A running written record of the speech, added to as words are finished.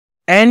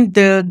And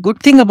the good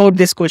thing about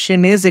this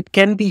question is it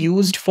can be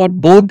used for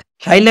both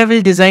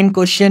high-level design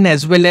question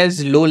as well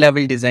as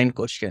low-level design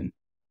question.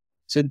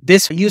 So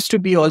this used to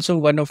be also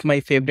one of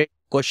my favorite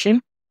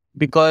question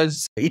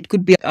because it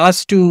could be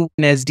asked to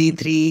an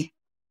SD3,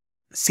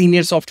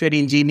 senior software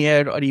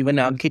engineer, or even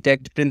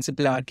architect,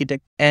 principal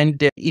architect.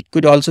 And it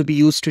could also be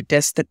used to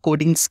test the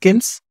coding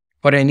skills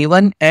for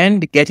anyone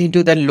and get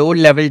into the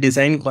low-level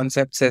design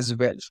concepts as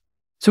well.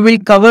 So we'll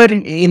cover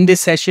in this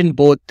session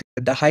both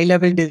the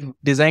high-level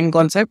design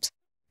concepts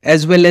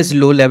as well as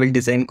low-level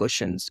design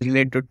questions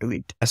related to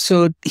it.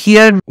 So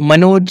here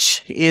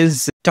Manoj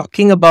is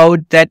talking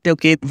about that,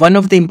 okay, one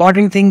of the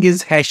important thing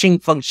is hashing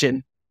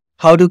function,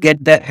 how to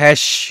get the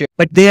hash,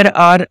 but there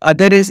are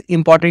other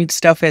important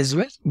stuff as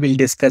well. We'll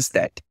discuss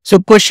that. So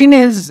question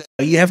is,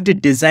 you have to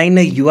design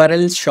a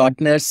URL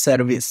shortener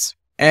service,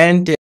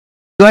 and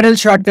URL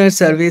shortener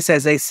service,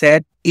 as I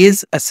said,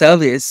 is a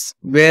service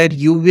where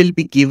you will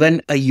be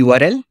given a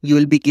URL, you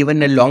will be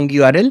given a long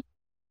URL,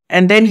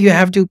 and then you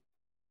have to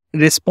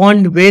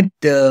respond with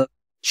the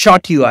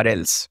short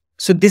URLs.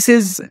 So this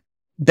is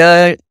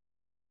the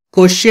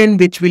question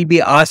which will be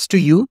asked to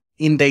you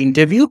in the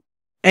interview,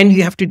 and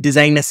you have to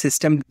design a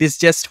system. This is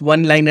just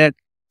one-liner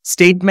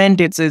statement.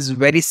 It's a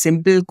very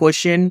simple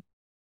question.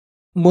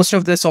 Most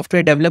of the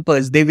software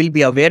developers, they will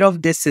be aware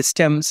of these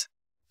systems.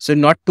 So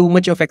not too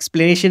much of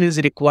explanation is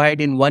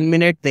required. In 1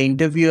 minute, the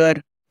interviewer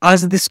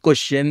asks this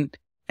question,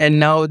 and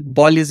now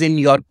ball is in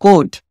your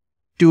court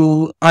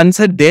to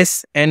answer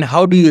this. And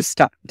how do you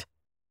start?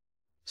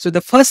 So the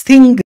first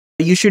thing,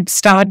 you should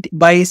start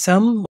by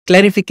some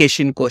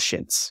clarification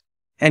questions.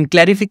 And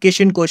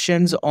clarification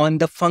questions on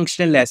the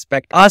functional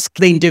aspect. Ask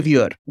the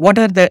interviewer, what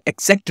are the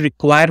exact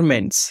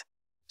requirements?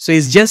 So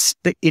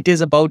it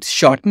is about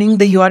shortening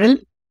the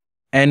URL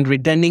and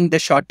returning the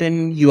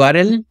shortened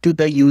URL to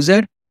the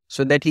user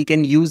so that he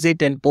can use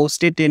it and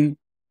post it in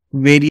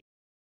various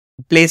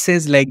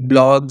places like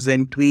blogs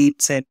and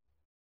tweets and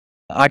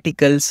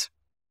articles.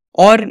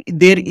 Or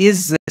there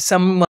is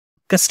some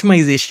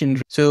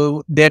customization.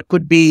 So there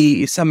could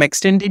be some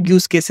extended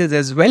use cases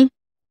as well.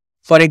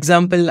 For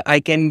example, I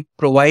can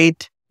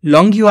provide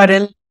long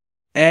URL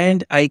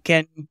and I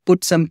can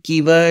put some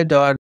keyword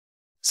or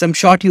some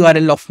short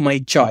URL of my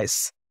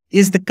choice.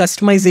 Is the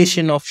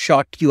customization of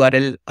short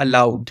URL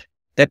allowed?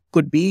 That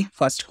could be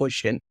first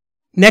question.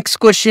 Next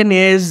question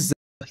is,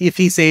 if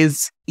he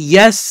says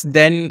yes,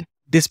 then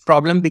this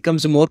problem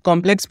becomes more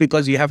complex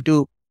because you have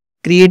to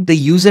create the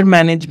user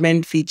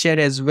management feature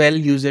as well.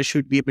 User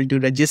should be able to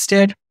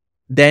register.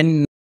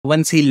 Then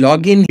once he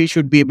log in, he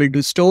should be able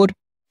to store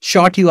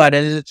short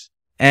URL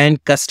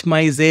and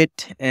customize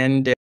it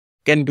and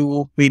can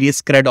do various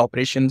CRUD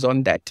operations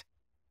on that.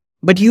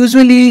 But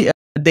usually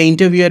the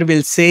interviewer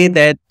will say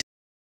that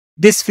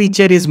this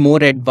feature is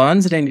more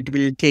advanced and it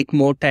will take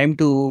more time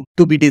to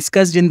be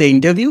discussed in the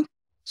interview.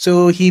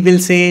 So he will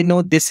say,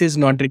 no, this is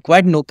not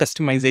required. No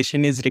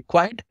customization is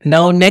required.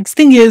 Now, next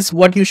thing is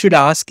what you should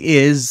ask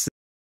is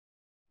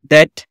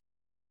that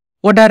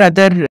what are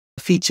other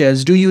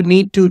features? Do you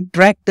need to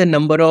track the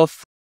number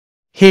of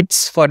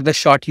hits for the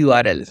short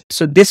URL?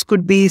 So this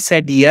could be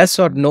said yes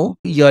or no.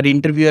 Your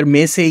interviewer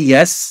may say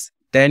yes.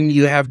 Then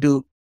you have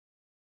to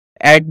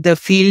add the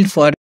field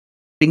for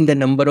the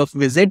number of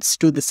visits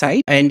to the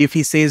site. And if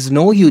he says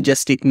no, you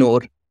just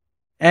ignore.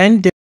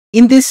 And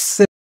in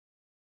this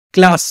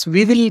class,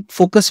 we will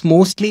focus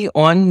mostly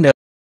on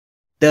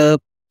the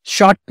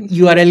short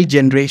URL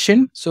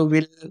generation. So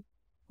we'll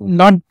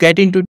not get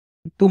into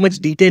too much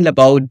detail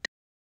about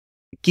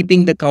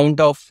keeping the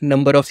count of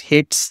number of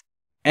hits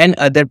and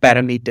other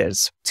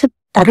parameters. So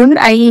Tarun,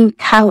 I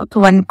have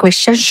one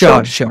question.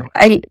 Sure.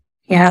 I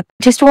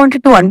just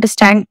wanted to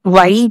understand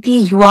why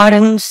the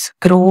URLs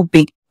grow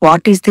big.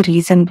 What is the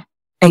reason?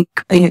 Like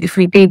if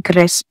we take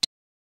REST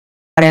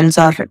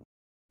URLs,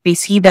 we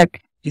see that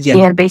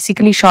they are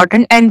basically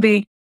shortened and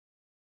we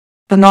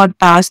do not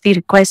pass the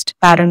request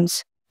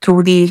params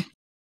through the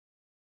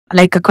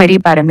like a query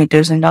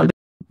parameters and all.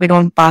 We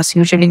don't pass.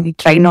 Usually we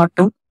try not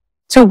to.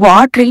 So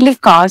what really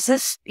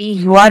causes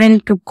the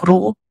URL to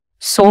grow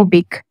so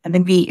big? And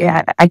then we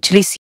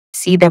actually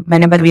see that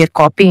whenever we are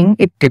copying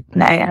it,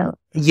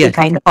 we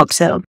kind of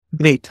observe.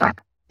 Great.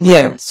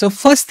 Yeah. So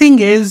first thing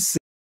is,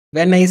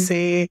 when I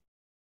say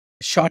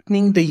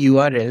shortening the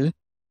URL,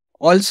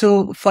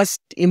 also first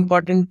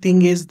important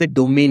thing is the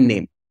domain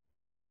name.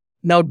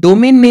 Now,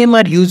 domain name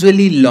are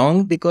usually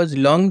long because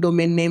long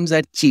domain names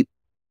are cheap.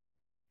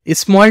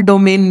 Small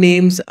domain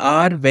names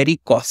are very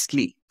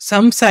costly.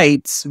 Some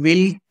sites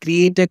will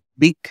create a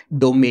big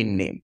domain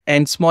name,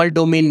 and small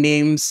domain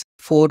names,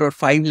 4 or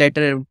 5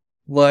 letter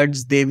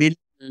words, they will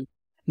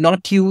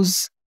not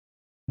use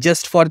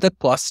just for the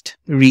cost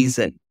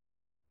reason.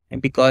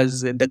 And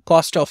because the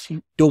cost of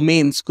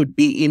domains could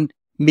be in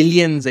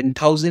millions and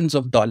thousands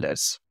of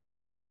dollars.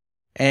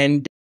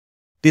 And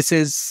this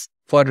is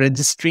for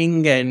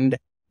registering, and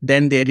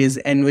then there is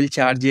annual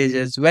charges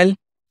as well.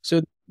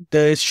 So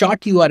the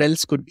short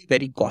URLs could be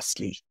very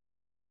costly.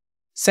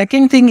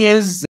 Second thing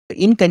is,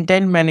 in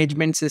content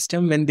management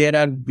system, when there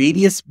are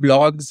various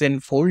blogs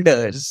and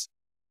folders,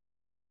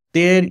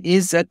 there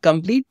is a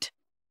complete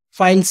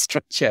file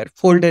structure,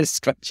 folder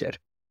structure.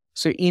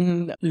 So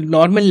in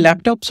normal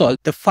laptops, all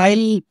the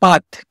file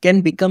path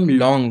can become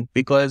long,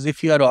 because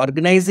if you are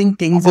organizing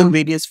things in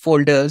various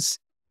folders,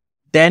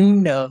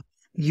 then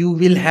you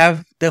will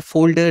have the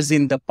folders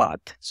in the path.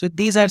 So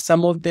these are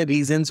some of the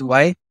reasons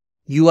why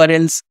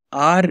URLs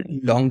are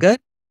longer.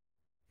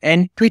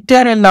 And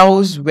Twitter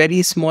allows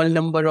very small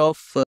number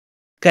of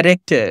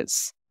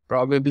characters,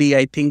 probably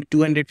I think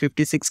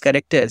 256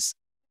 characters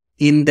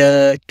in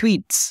the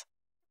tweets.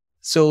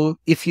 So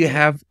if you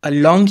have a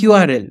long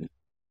URL,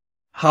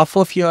 half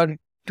of your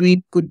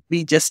tweet could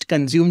be just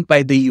consumed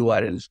by the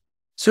URL.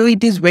 So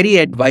it is very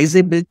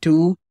advisable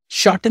to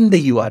shorten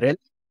the URL.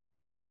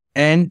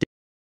 And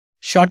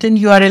shorten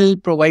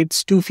URL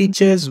provides two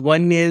features.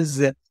 One is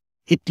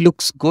it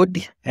looks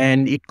good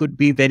and it could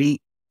be very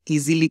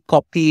easily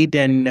copied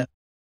and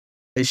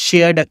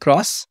shared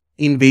across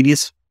in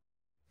various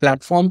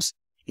platforms,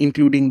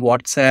 including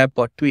WhatsApp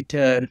or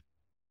Twitter.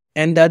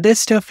 And the other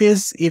stuff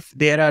is if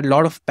there are a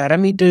lot of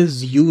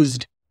parameters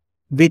used,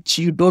 which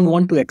you don't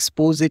want to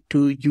expose it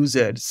to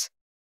users,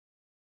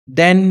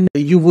 then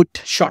you would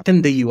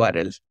shorten the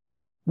URL.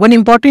 One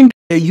important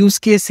use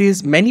case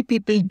is many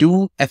people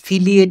do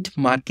affiliate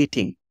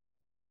marketing.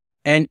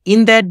 And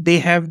in that, they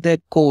have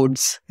the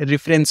codes,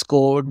 reference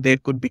code, there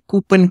could be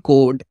coupon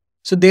code.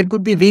 So there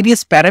could be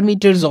various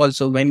parameters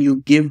also when you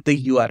give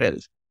the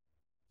URL.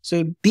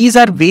 So these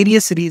are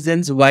various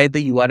reasons why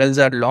the URLs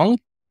are long.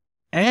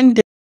 And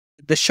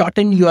the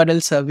shortened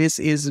URL service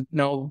is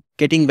now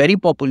getting very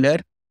popular,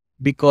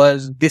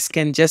 because this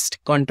can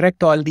just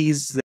contract all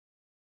these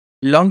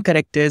long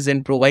characters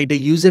and provide a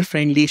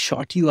user-friendly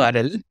short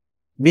URL,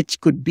 which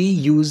could be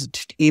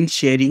used in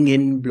sharing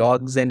in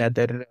blogs and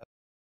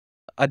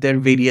other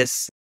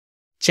various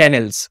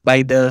channels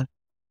by the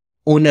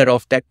owner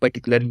of that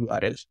particular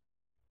URL,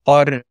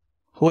 or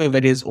whoever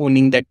is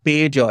owning that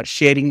page or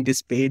sharing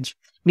this page.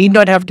 Need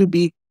not have to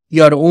be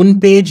your own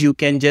page. You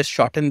can just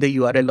shorten the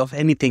URL of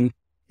anything.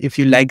 If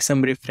you like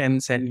some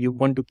reference and you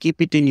want to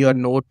keep it in your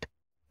note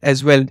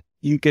as well,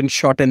 you can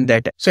shorten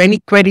that. So any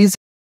queries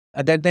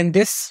other than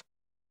this?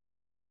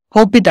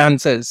 Hope it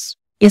answers.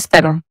 Yes,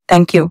 Tarun.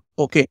 Thank you.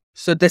 Okay.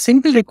 So the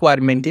simple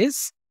requirement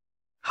is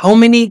how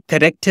many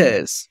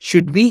characters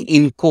should we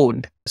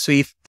encode? So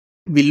if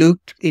we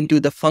looked into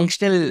the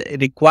functional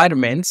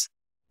requirements,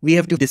 we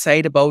have to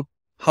decide about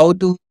how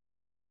to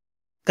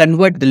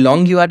convert the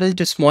long URL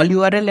to small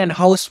URL and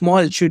how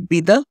small should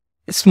be the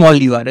small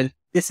URL.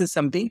 This is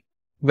something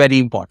very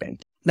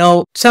important.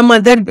 Now, some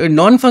other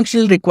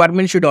non-functional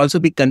requirements should also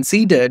be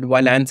considered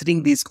while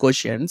answering these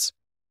questions.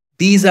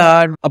 These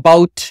are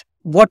about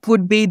what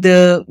would be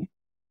the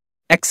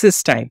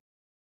access time.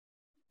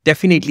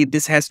 Definitely,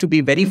 this has to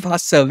be very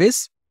fast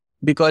service,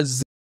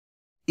 because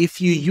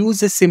if you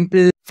use a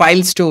simple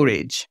file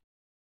storage,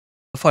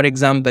 for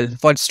example,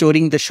 for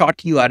storing the short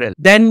URL,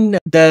 then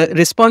the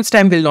response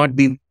time will not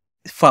be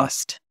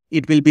fast.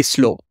 It will be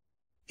slow.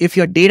 If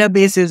your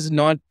database is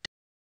not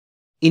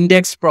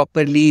indexed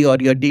properly or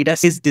your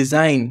database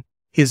design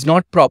is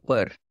not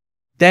proper,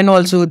 then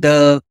also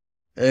the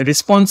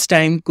response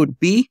time could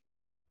be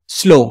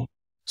slow.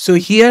 So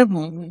here,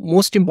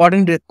 most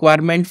important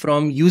requirement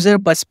from user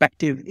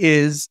perspective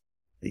is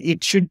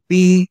it should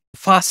be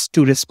fast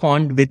to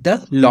respond with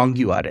the long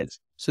URL.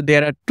 So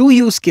there are two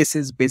use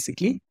cases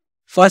basically.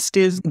 First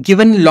is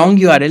given long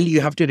URL,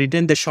 you have to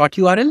return the short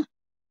URL.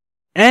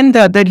 And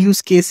the other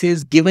use case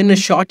is given a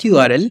short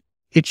URL,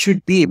 it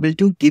should be able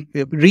to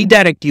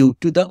redirect you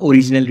to the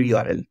original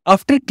URL.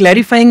 After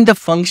clarifying the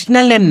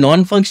functional and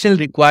non-functional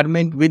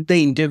requirement with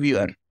the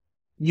interviewer,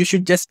 you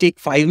should just take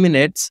 5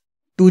 minutes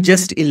to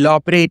just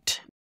elaborate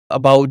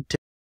about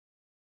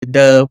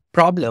the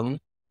problem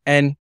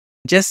and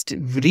just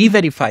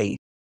re-verify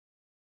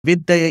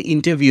with the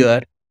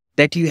interviewer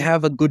that you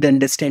have a good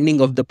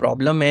understanding of the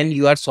problem and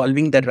you are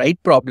solving the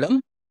right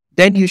problem.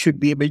 Then you should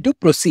be able to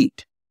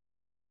proceed.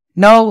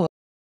 Now,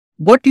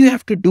 what you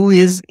have to do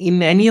is,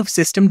 in any of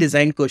system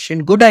design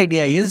question, good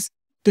idea is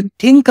to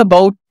think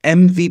about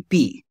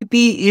MVP.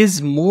 MVP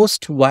is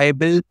most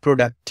viable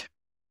product.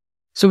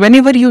 So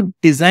whenever you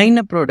design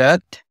a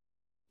product,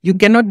 you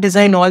cannot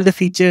design all the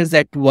features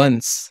at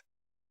once.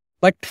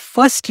 But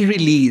first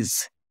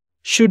release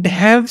should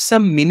have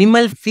some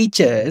minimal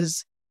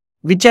features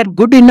which are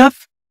good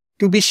enough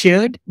to be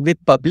shared with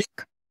public,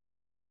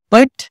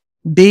 but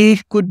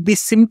they could be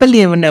simple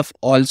enough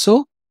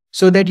also,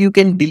 so that you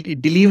can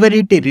deliver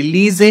it,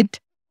 release it,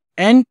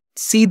 and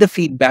see the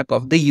feedback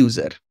of the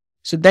user.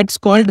 So that's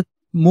called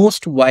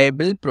most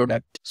viable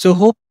product. So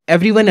hope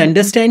everyone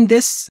understand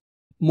this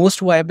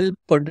most viable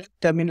product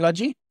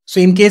terminology.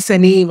 So in case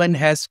anyone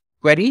has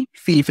query,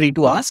 feel free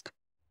to ask.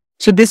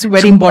 So this is a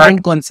very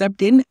important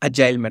concept in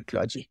agile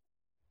methodology.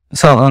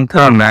 So,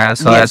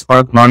 as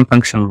for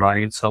non-functional,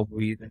 right? So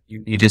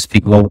you just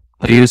speak about,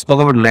 you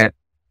spoke about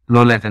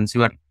low latency,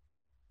 but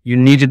you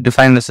need to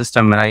define the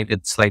system, right?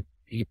 It's like,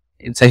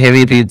 it's a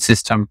heavy read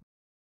system,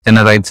 in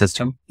a write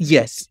system.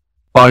 Yes.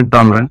 Fault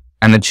tolerant,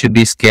 and it should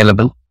be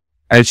scalable.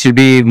 It should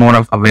be more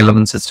of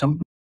available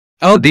system.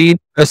 Oh, the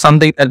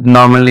something that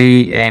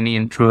normally any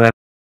introvert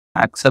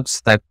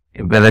accepts, that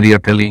whether you're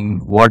telling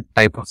what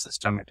type of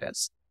system it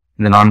is,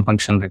 the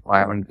non-function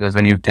requirement. Because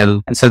when you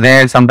tell, and so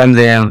there sometimes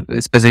they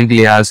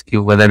specifically ask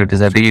you whether it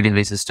is a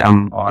read-only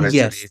system or it's a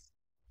Yes.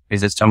 read-only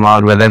system,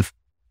 or whether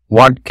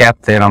what cap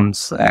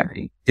theorems.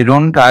 They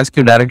don't ask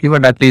you directly,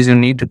 but at least you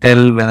need to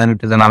tell whether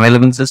it is an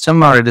available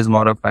system or it is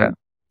more of a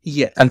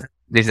Yes.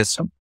 the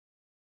system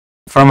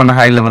from a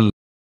high level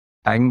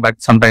time.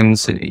 But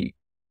sometimes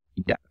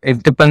yeah,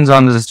 it depends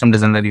on the system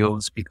design that you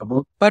speak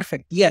about.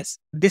 Perfect. Yes.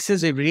 This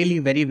is a really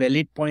very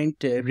valid point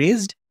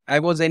raised. I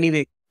was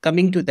anyway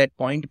coming to that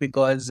point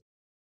because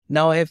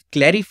now I have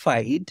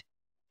clarified,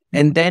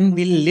 and then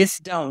we'll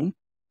list down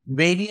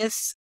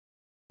various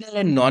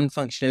functional and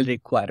non-functional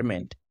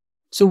requirement.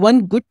 So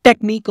one good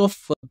technique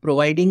of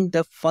providing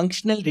the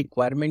functional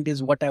requirement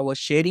is what I was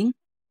sharing,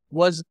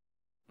 was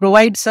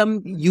provide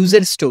some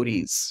user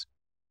stories.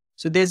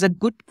 So there's a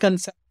good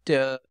concept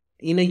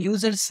in a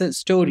user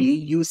story.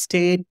 You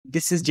state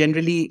this is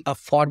generally a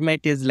format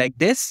is like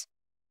this.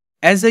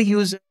 As a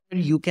user,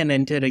 you can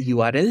enter a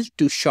URL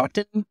to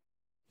shorten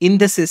in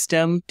the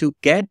system to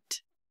get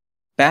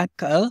back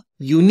a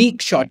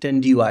unique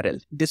shortened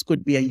URL. This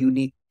could be a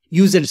unique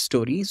user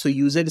story. So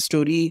user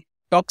story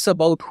talks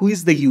about who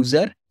is the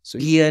user. So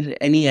here,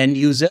 any end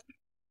user,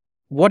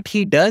 what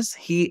he does,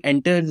 he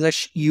enters the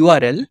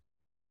URL,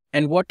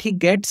 and what he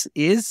gets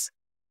is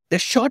the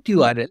short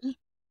URL.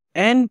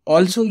 And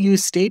also you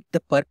state the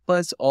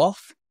purpose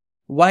of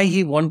why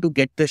he want to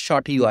get the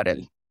short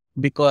URL,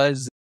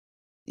 because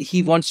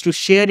he wants to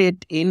share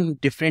it in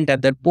different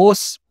other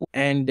posts,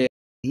 and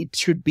it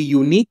should be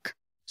unique.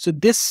 So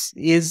this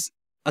is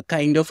a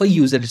kind of a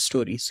user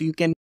story. So you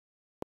can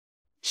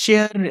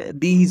share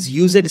these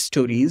user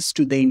stories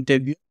to the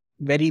interviewer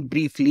very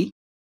briefly.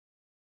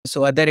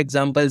 So other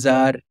examples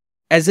are,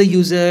 as a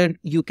user,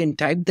 you can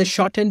type the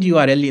shortened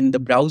URL in the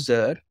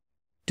browser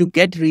to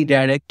get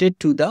redirected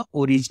to the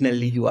original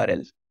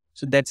URL.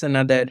 So that's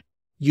another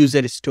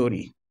user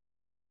story.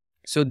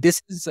 So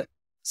this is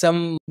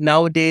some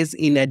nowadays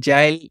in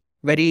Agile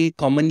very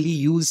commonly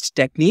used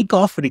technique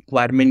of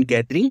requirement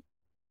gathering,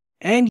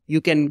 and you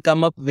can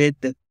come up with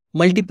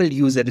multiple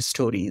user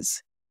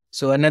stories.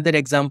 So another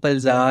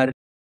examples are,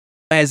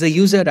 as a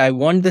user, I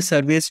want the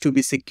service to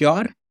be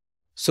secure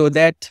so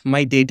that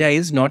my data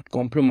is not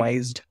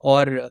compromised,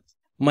 or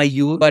my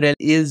URL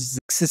is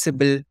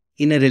accessible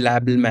in a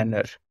reliable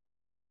manner,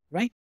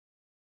 right?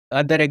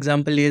 Other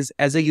example is,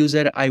 as a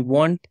user, I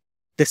want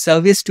the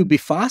service to be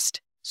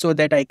fast so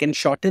that I can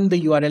shorten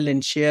the URL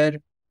and share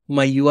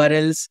my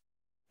URLs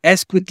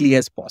as quickly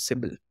as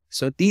possible.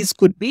 So these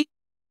could be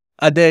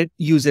other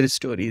user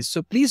stories.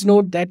 So please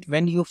note that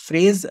when you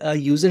phrase a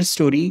user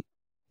story,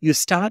 you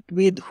start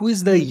with who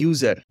is the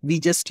user. We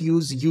just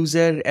use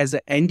user as an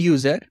end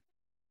user.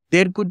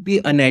 There could be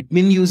an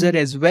admin user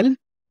as well.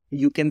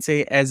 You can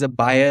say as a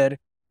buyer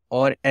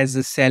or as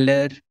a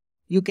seller.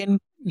 You can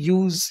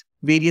use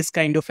various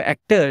kind of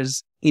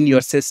actors in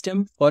your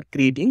system for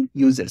creating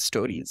user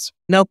stories.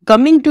 Now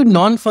coming to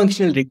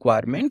non-functional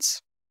requirements.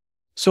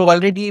 So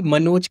already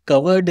Manoj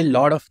covered a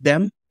lot of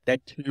them, that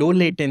low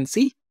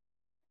latency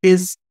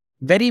is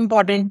very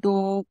important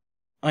to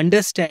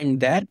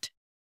understand that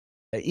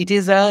it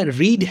is a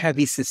read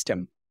heavy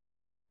system.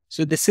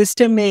 So the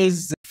system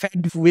is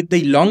fed with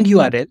the long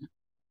URL,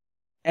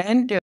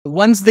 and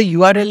once the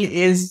URL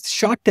is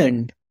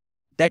shortened,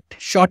 that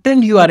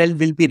shortened URL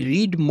will be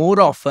read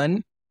more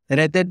often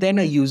rather than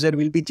a user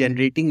will be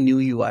generating new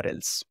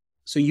URLs.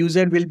 So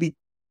user will be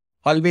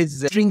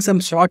always entering some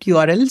short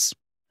URLs,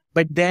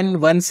 but then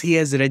once he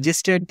has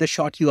registered the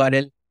short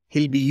URL,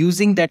 he'll be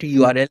using that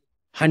URL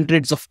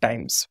hundreds of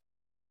times.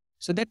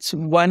 So that's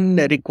one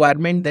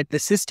requirement, that the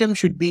system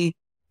should be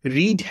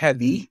read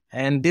heavy,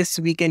 and this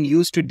we can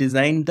use to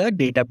design the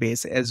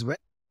database as well.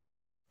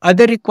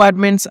 Other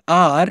requirements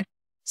are,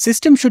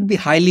 system should be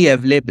highly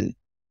available,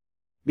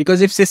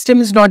 because if system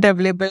is not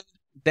available,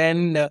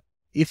 then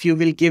if you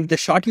will give the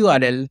short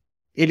URL,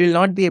 it will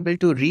not be able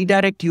to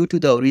redirect you to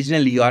the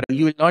original URL.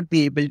 You will not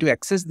be able to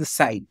access the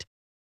site,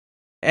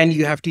 and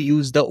you have to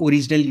use the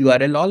original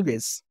URL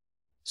always.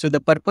 So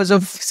the purpose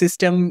of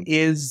system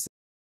is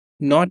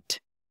not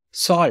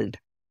solved.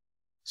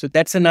 So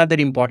that's another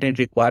important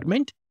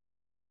requirement.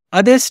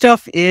 Other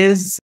stuff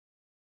is,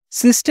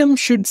 system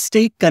should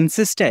stay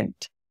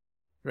consistent,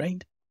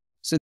 right?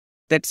 So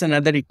that's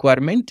another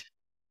requirement,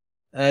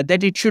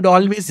 that it should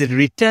always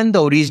return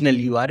the original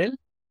URL.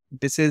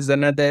 This is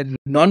another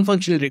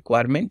non-functional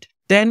requirement.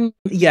 Then,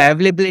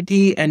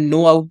 availability and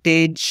no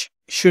outage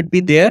should be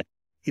there,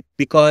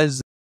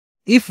 because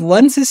if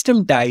one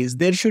system dies,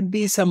 there should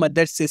be some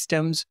other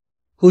systems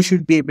who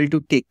should be able to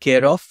take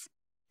care of,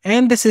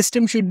 and the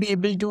system should be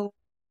able to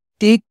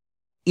take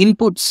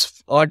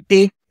inputs or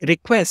take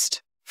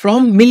requests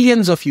from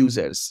millions of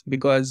users,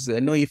 because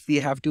if we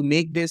have to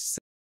make this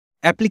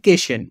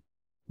application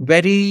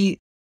very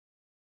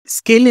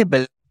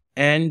scalable,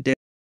 and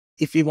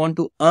if we want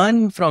to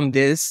earn from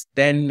this,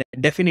 then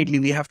definitely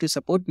we have to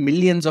support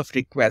millions of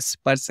requests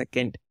per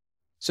second.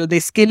 So the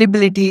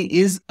scalability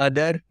is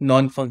other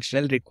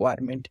non-functional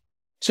requirement.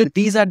 So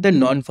these are the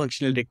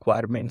non-functional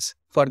requirements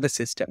for the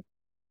system.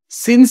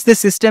 Since the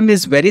system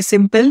is very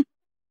simple,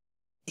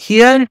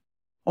 here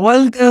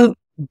all the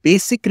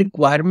basic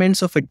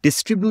requirements of a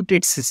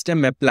distributed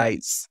system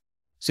applies.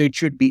 So it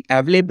should be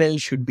available,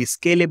 should be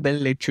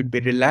scalable, it should be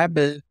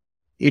reliable,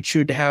 it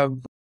should have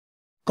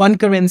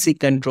concurrency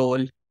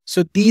control.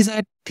 So these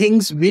are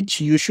things which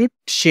you should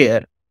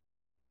share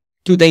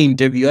to the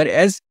interviewer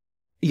as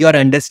your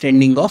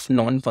understanding of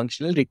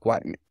non-functional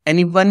requirement.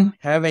 Anyone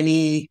have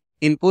any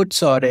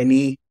inputs or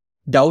any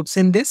doubts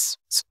in this?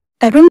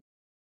 Tarun,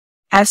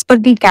 as per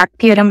the CAC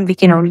theorem, we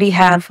can only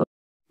have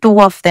two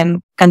of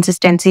them: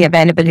 consistency,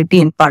 availability,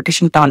 and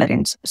partition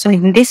tolerance. So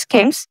in this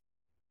case,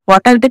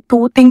 what are the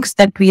two things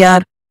that we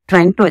are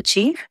trying to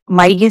achieve?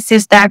 My guess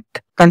is that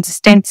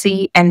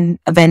consistency and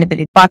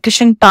availability.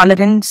 Partition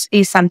tolerance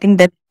is something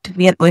that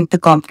we are going to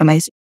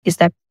compromise. Is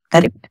that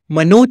correct?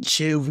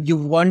 Manoj, you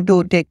want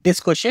to take this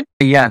question?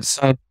 Yeah.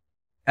 So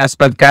as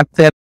per CAP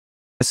there,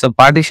 so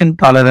partition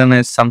tolerance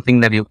is something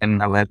that you can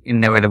have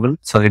inevitable.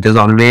 So it is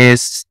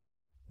always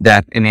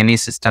that in any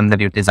system that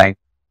you design.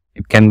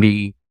 It can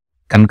be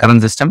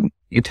concurrent system.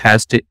 It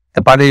has to,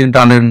 the partition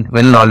tolerance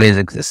will always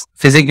exist.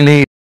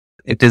 Physically,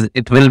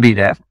 it will be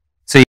there.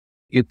 So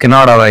you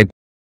cannot avoid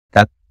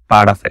that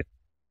part of it.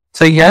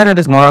 So here it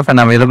is more of an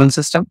available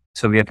system.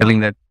 So we are telling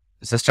that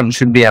the system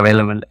should be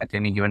available at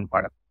any given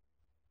part of it.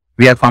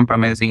 We are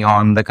compromising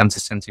on the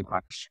consistency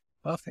part.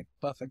 Perfect.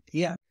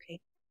 Yeah.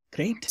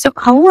 Great. So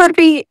how are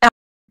we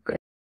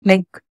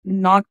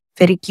not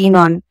very keen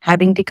on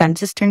having the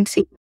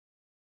consistency?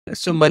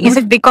 So Manoj, Is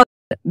it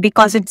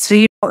because it's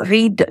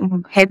read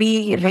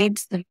heavy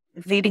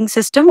reading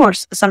system or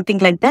something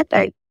like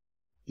that?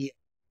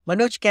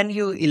 Manoj, can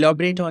you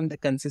elaborate on the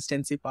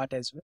consistency part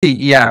as well?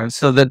 Yeah.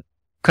 So the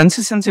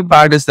consistency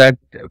part is that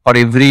for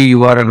every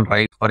URL,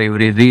 right, for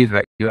every read,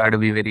 right, you have to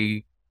be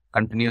very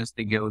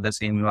continuously give the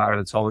same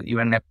URL. So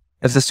even if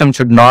the system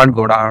should not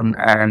go down,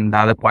 and the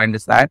other point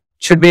is that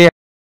should be,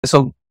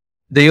 so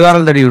the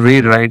URL that you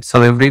read, right,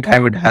 so every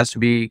time it has to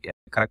be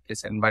correctly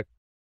sent,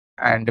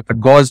 and if it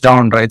goes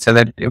down, right, so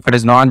that if it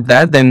is not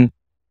there, then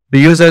the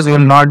users will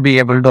not be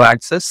able to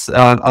access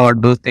or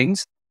do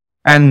things.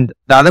 And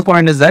the other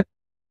point is that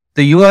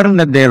the URL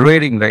that they're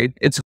reading, right,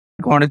 it's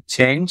going to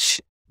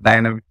change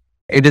dynamic.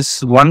 It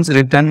is once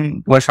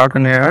written to a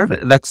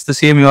shortener, that's the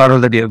same URL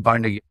that you're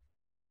going to give.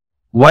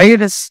 Why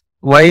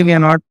we are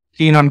not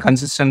keen on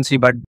consistency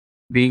but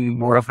being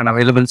more of an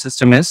available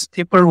system is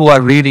people who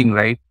are reading,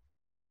 right,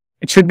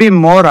 it should be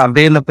more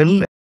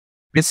available.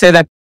 We say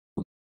that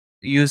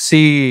you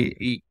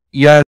see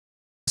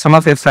some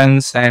of your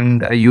friends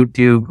and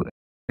YouTube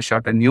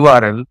shorten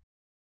URL,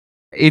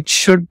 it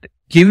should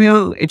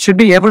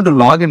be able to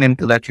log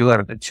into that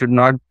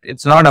URL.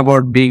 It's not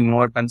about being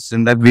more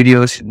consistent. That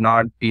video should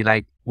not be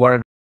like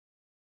what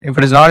if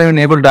it is not even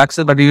able to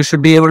access, but you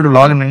should be able to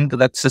log into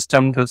that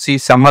system to see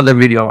some other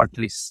video at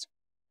least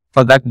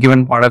for that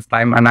given part of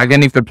time. And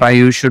again, if you try,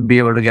 you should be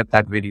able to get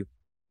that video.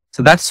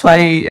 So that's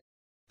why,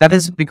 that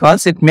is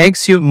because it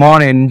makes you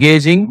more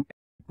engaging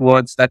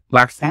towards that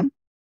platform.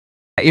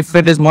 If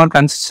it is more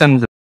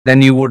consistent,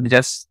 then you would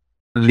just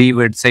leave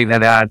it, say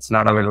that it's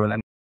not available,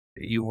 and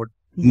you would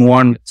move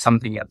on with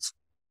something else.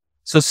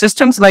 So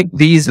systems like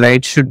these,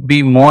 right, should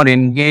be more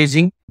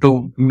engaging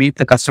to meet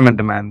the customer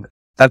demand.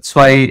 That's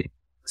why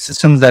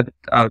systems that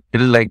are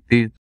built like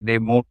these, they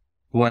move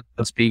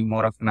towards being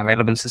more of an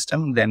available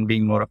system than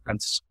being more of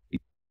consistency.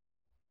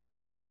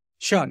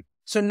 Sure.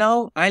 So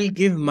now I'll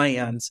give my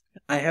answer.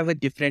 I have a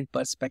different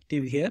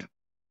perspective here.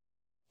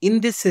 In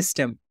this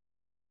system,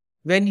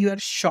 when you are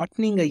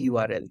shortening a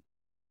URL,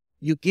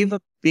 you give a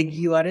big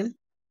URL.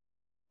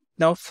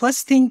 Now,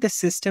 first thing the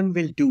system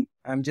will do,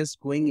 I'm just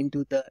going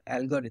into the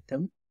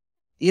algorithm,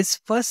 is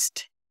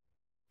first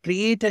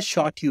create a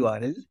short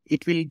URL.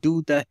 It will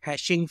do the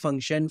hashing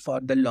function for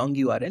the long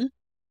URL.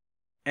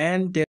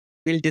 And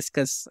we'll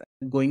discuss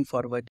going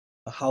forward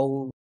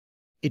how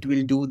it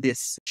will do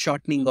this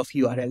shortening of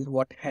URL,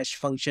 what hash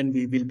function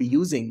we will be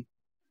using.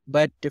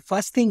 But the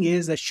first thing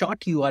is a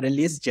short URL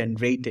is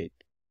generated.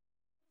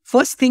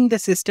 First thing the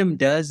system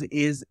does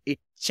is it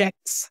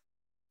checks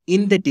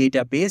in the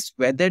database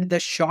whether the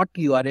short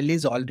URL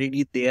is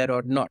already there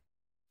or not.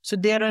 So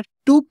there are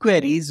two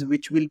queries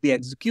which will be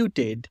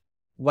executed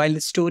while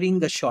storing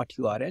the short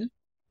URL.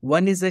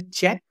 One is a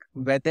check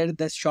whether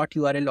the short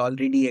URL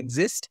already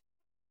exists.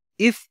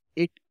 If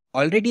it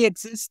already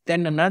exists,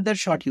 then another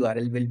short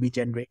URL will be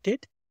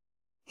generated.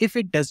 If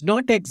it does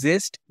not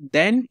exist,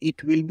 then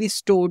it will be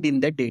stored in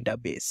the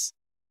database.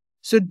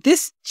 So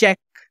this check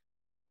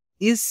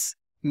is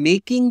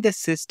making the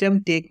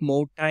system take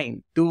more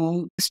time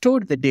to store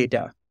the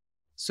data.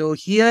 So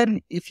here,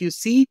 if you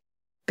see,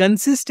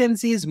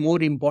 consistency is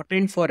more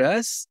important for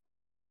us.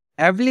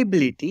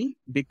 Availability,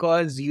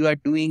 because you are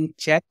doing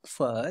check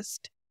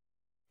first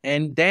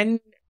and then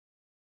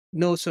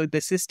so the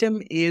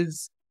system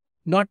is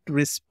not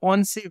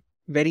responsive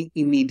very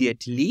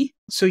immediately.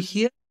 So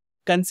here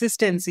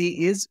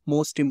consistency is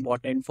most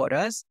important for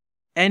us.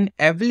 and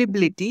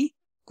availability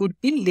could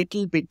be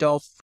little bit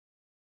of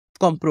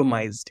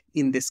compromised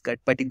in this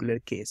particular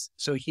case.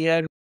 So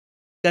here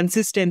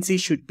consistency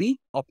should be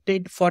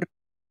opted for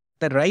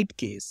the right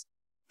case.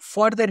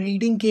 For the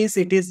reading case,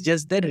 it is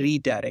just the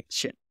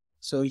redirection.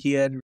 So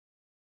here,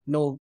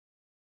 no,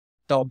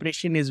 the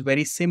operation is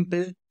very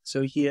simple.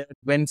 So here,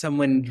 when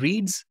someone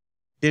reads,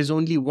 there's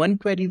only one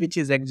query which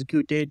is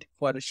executed.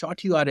 For a short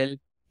URL,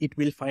 it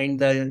will find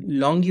the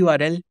long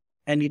URL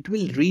and it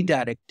will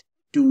redirect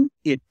to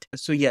it.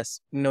 So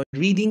yes,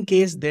 reading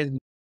case, there's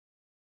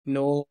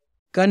no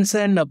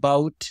concern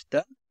about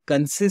the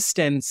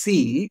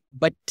consistency.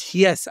 But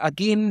yes,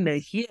 again,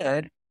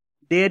 here,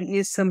 there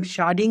is some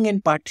sharding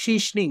and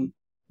partitioning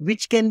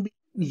which can be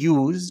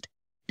used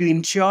to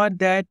ensure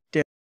that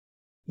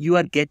you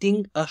are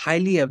getting a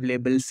highly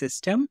available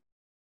system.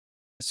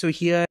 So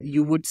here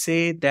you would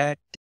say that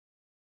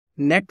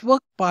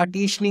network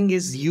partitioning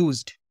is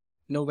used.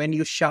 When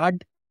you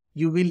shard,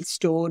 you will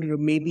store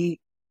maybe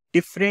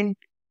different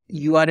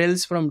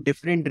URLs from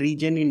different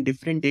region in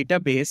different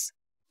database.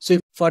 So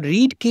for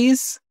read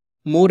case,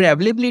 more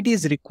availability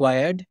is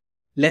required,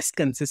 less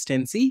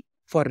consistency.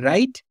 For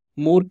write,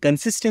 more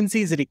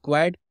consistency is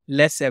required,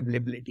 less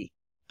availability.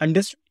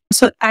 Understood?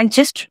 So I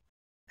just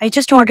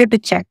wanted to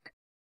check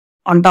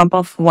on top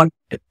of what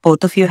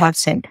both of you have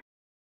said.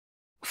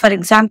 For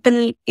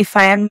example, if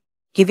I am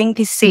giving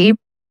the same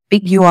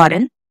big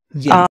URL,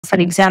 Yes. for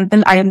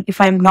example,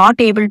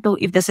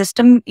 if the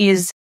system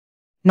is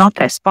not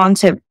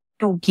responsive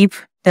to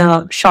give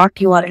the short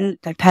URL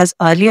that has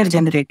earlier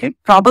generated,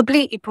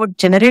 probably it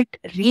would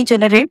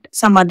regenerate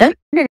some other,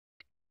 and it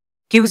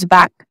gives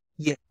back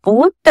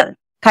both the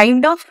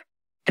kind of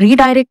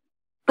redirect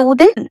to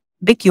the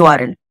big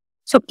URL.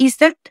 So is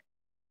that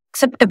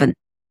acceptable?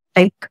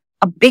 Like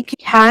a big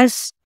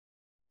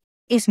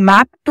is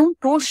mapped to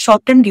two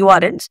shortened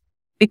URLs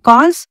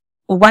because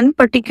one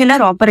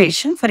particular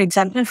operation, for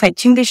example,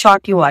 fetching the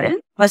short URL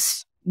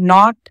was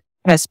not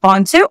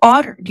responsive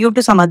or due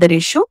to some other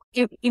issue.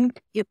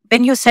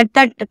 When you said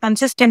that the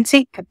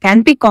consistency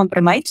can be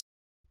compromised,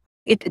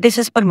 this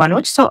is for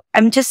Manoj. So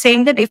I'm just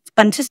saying that if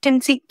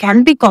consistency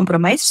can be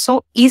compromised,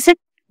 so is it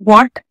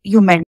what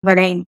you meant when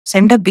I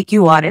send a big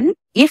URL?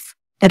 If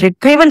the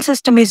retrieval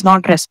system is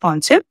not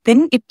responsive,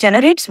 then it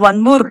generates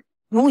one more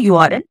new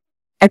URL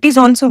that is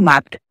also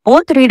mapped,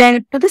 both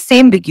redirect to the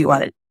same big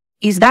URL.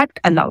 Is that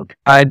allowed?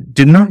 I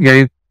did not get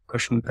your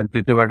question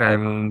completely, but I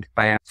will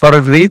try. For a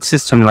read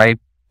system, right?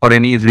 For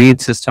any read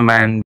system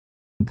and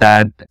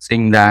that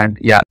saying that,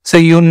 yeah. So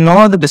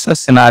the business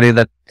scenario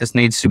that this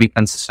needs to be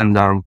consistent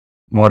or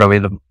more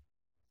available.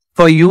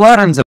 For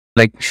URLs,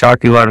 like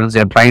short URLs,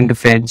 you're trying to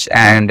fetch,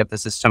 and if the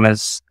system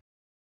is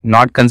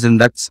not consistent,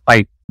 that's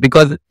fine.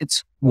 Because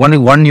it's only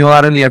one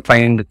URL you're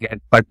trying to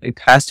get, but it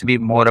has to be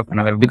more of an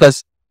available.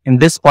 Because in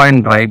this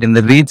point, right, in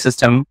the read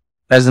system,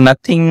 there's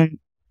nothing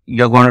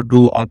you're going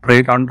to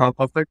operate on top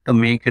of it to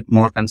make it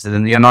more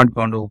consistent. You're not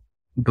going to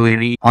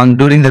do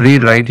during the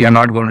read, right? You're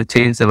not going to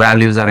change the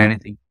values or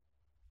anything.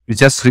 You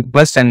just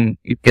request and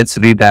it gets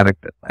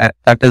redirected.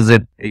 That is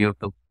it you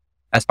do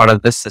as part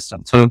of this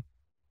system. So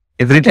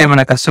every time when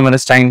a customer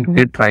is trying to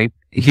hit right,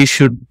 he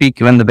should be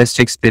given the best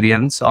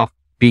experience of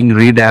being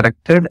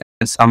redirected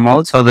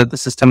somehow so that the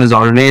system is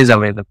always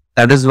available.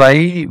 That is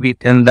why we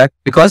tell that,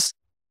 because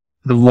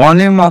the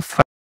volume of,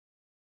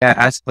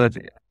 as per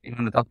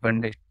even the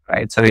documentation,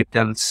 right? So it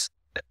tells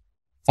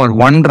for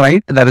one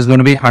write, there is going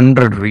to be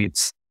 100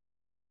 reads.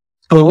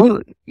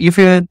 So if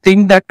you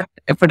think that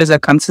if it is a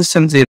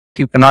consistency,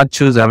 you cannot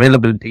choose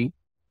availability,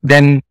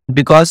 then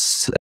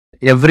because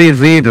every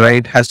read,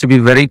 right, has to be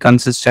very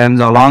consistent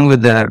along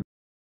with the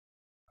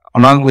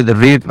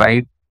read,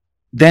 right,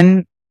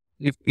 then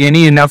if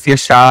any of your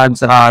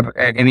shards or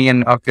any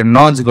of your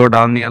nodes go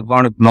down, you're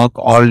going to block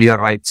all your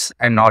writes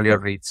and all your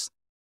reads.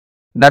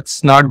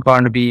 That's not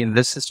going to be in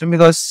this system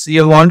because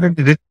you wanted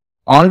to read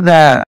all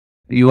the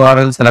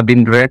URLs that have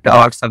been read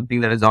or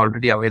something that is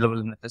already available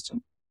in the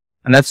system.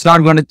 And that's not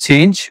going to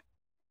change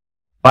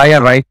by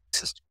a write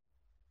system.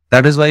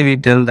 That is why we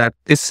tell that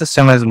this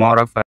system is more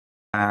of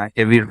a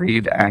heavy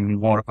read and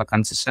more of a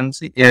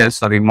consistency.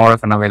 More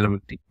of an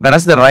availability.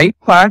 Whereas the write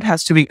part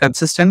has to be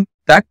consistent.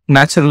 That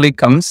naturally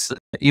comes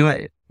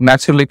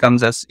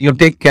as you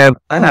take care of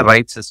a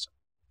write system.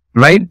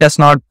 Write does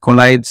not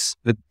collide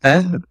with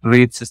the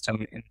read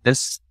system in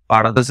this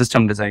part of the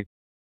system design.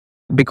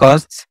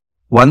 Because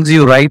once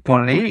you write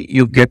only,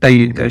 you get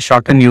a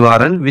shortened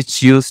URL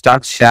which you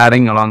start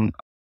sharing along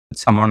with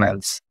someone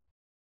else.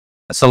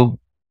 So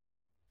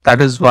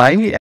that is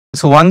why.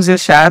 So once you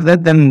share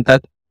that, then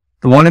the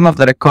volume of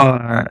the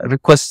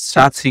request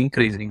starts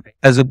increasing.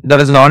 There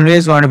is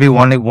always going to be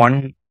only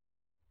one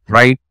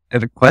write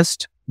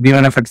request.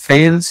 Even if it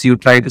fails, you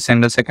try to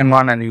send a second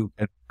one and you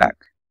get back.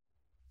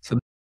 So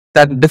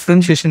that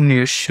differentiation,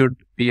 you should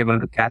be able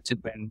to catch it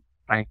when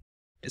trying to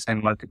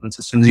design multiple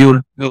systems.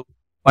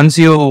 Once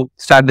you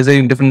start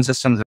designing different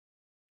systems,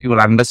 you will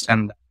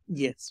understand that.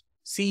 Yes.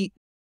 See,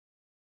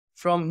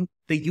 from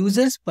the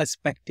user's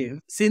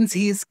perspective, since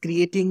he is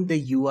creating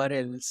the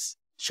URLs,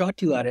 short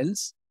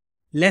URLs,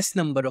 less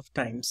number of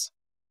times.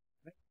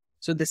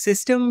 So the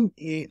system,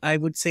 I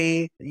would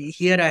say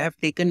here I have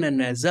taken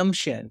an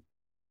assumption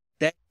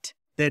that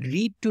the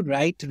read to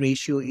write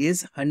ratio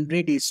is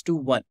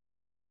 100:1.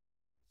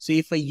 So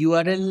if a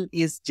URL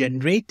is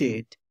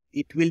generated,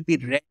 it will be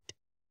read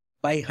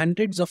by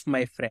hundreds of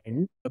my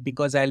friends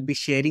because I'll be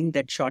sharing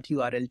that short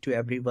URL to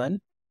everyone.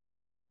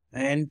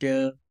 And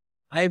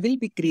I will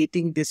be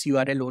creating this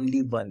URL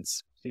only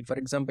once. So for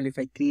example, if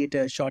I create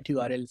a short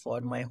URL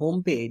for my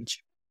homepage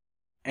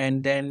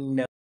and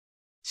then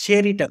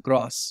share it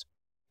across,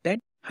 then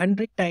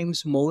 100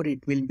 times more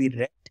it will be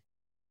read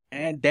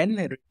and then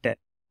written.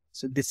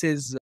 So this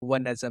is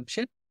one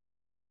assumption.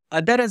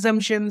 Other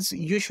assumptions,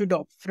 you should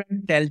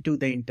upfront tell to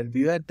the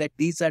interviewer that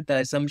these are the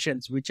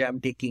assumptions which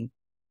I'm taking.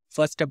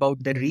 First,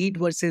 about the read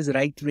versus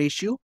write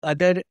ratio.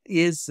 Other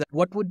is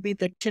what would be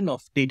the duration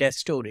of data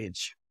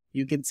storage.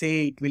 You can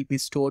say it will be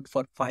stored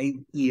for 5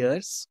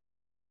 years.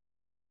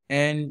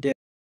 And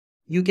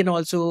you can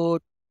also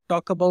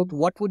talk about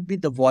what would be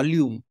the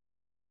volume.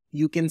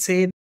 You can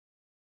say,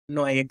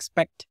 no, I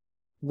expect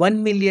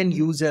 1 million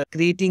user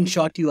creating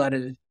short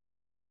URL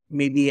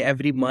maybe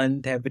every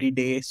month, every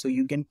day. So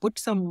you can put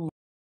some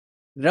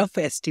rough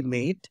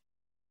estimate.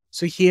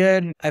 So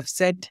here I've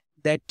said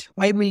that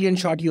 5 million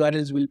short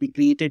URLs will be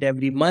created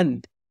every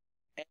month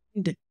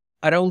and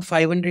around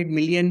 500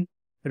 million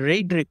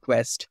read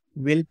requests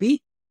will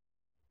be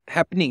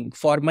happening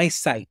for my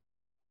site.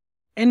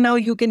 And now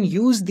you can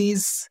use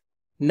these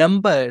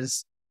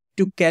numbers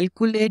to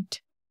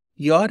calculate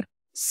your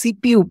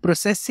CPU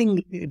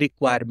processing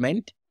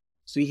requirement.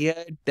 So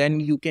here then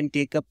you can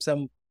take up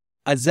some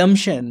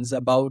assumptions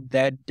about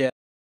that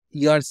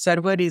your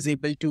server is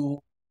able to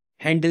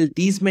handle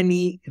these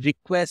many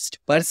requests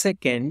per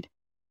second.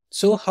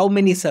 So how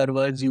many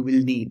servers you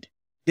will need?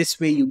 This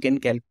way you can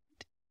calculate.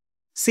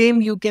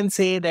 Same, you can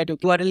say that a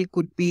URL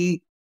could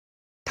be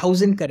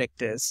 1,000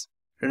 characters.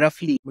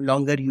 Roughly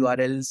longer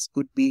URLs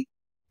could be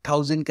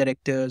 1,000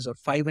 characters or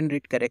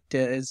 500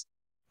 characters.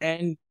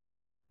 And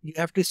you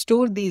have to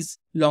store these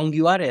long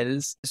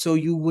URLs. So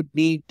you would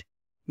need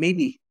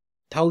maybe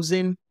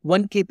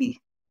 1 KB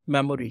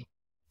memory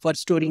for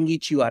storing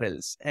each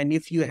URLs. And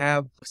if you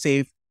have,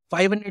 say,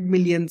 500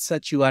 million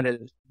such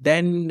URL,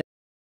 then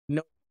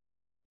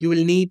you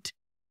will need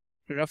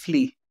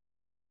roughly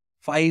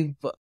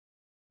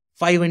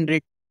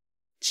 500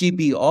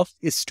 GB of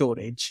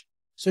storage.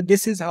 So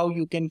this is how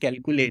you can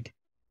calculate.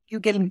 You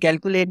can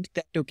calculate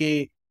that,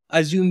 okay,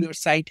 assume your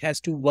site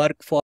has to work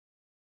for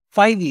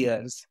 5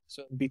 years.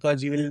 So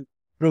because you will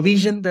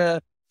provision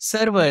the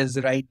servers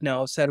right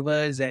now,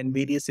 servers and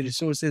various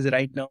resources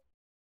right now,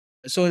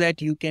 so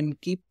that you can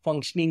keep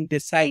functioning the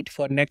site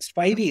for next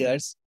 5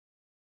 years,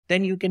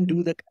 then you can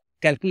do the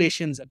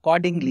calculations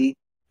accordingly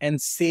and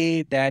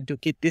say that,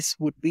 okay, this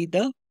would be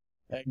the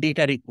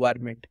data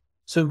requirement.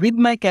 So with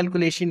my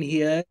calculation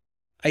here,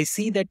 I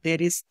see that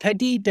there is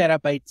 30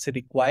 terabytes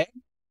required.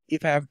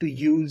 If I have to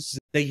use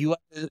the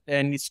URL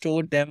and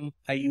store them,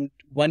 I use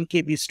 1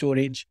 KB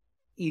storage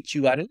each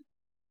URL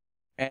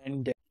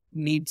and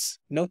needs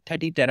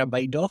 30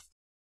 terabyte of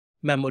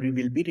memory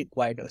will be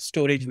required or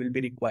storage will be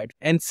required.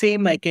 And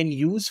same I can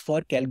use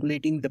for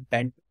calculating the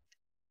bandwidth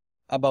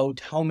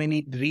about how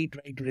many read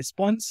write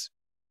response.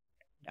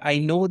 I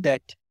know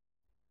that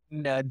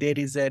there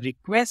is a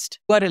request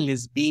URL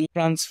is being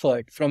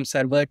transferred from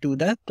server to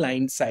the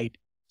client side.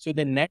 So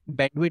the net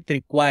bandwidth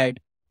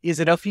required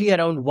is roughly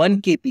around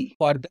 1 KB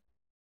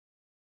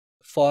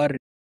for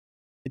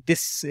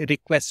this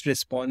request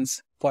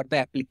response for the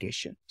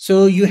application.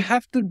 So you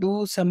have to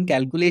do some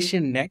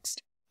calculation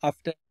next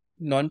after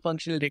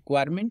non-functional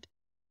requirement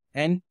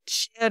and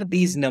share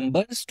these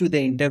numbers to the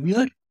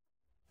interviewer.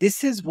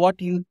 This is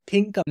what you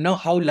think of now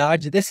how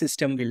large the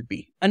system will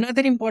be.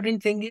 Another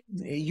important thing is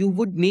you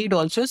would need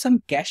also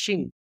some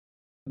caching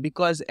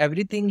because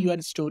everything you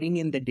are storing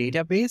in the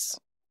database.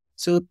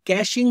 So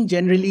caching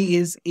generally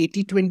is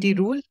 80-20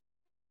 rule.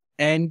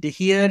 And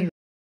here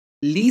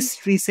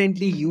least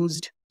recently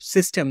used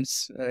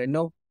systems,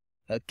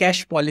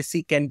 cache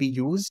policy can be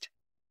used.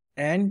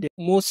 And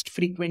most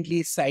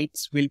frequently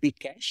sites will be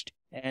cached.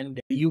 And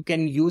you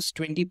can use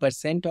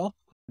 20% of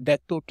the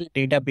total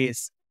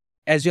database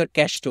as your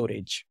cache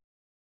storage.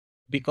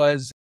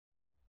 Because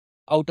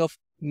out of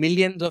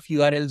millions of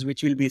URLs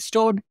which will be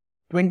stored,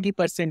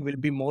 20% will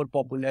be more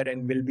popular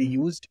and will be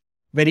used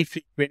very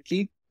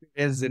frequently.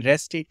 Whereas the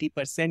rest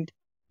 80%,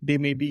 they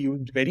may be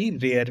used very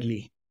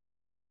rarely.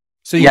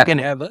 So you can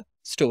have a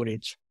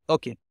storage.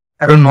 Okay.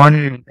 I don't know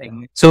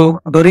anything.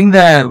 So during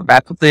the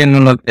back of the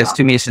envelope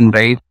estimation,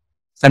 right?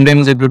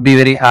 Sometimes it would be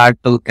very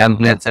hard to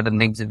calculate certain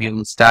things if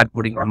you start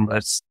putting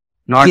numbers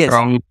not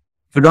wrong.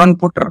 If you don't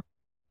put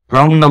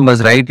wrong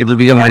numbers, right, it will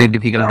become very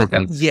difficult to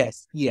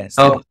calculate. Yes.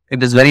 So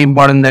it is very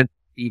important that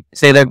you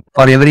say that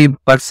for every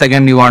per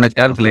second you want to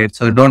calculate.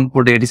 So don't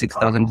put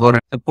 86,400.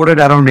 So put it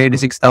around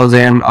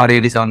 86,000 or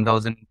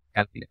 87,000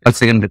 calculate per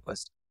second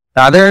request.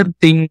 The other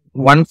thing,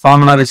 one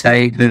formula which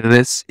I did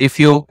is if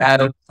you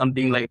add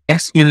something like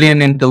X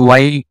million into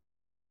Y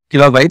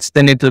kilobytes,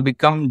 then it will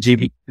become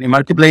GB. You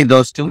multiply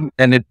those two,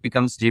 then it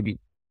becomes GB.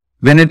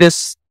 When it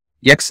is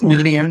X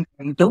million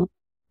into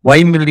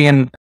Y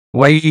million,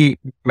 Y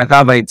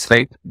megabytes,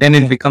 right? Then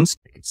it becomes,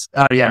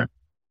 yeah.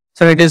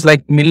 So it is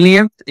like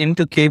millionth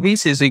into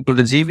KBs is equal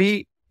to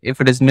GB.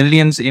 If it is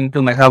millions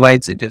into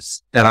megabytes, it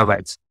is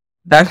terabytes.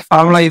 That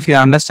formula, if you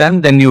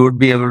understand, then you would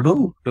be able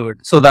to do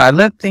it. So the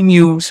other thing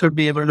you should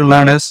be able to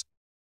learn is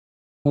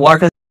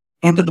what is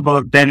 10 to the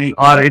power 10,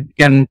 or it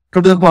can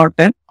 2 to the power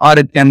 10, or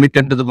it can be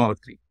 10 to the power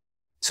 3.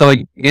 So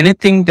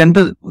anything 10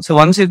 to, so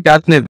once you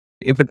calculate,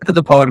 if it's to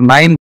the power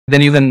 9,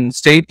 then you can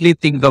straightly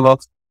think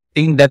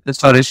that the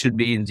storage should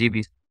be in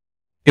GBs.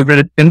 If it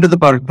is 10 to the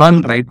power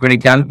 1, right, when you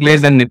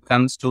calculate, then it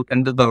comes to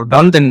 10 to the power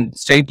 1, then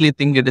straightly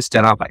think it is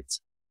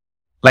terabytes.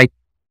 Like,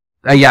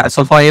 yeah,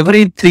 so for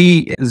every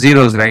 3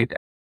 zeros, right,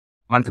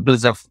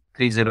 multiples of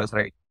 3 zeros,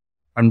 right,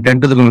 from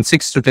 10 to the power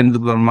 6 to 10 to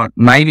the power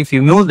 9, if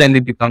you know, then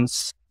it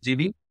becomes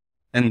GB.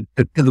 And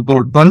 10 to the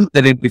power 1,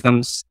 then it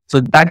becomes, so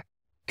that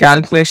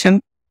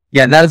calculation,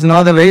 yeah, that's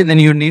another way. Then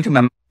you need to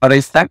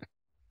memorize that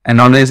and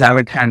always have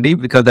it handy,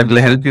 because that will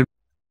help you.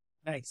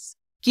 Nice.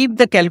 Keep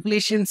the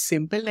calculation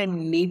simple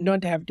and need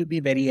not have to be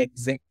very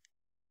exact.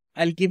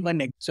 I'll give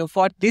one example. So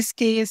for this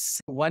case,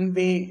 one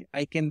way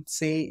I can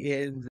say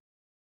is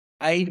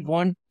I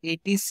want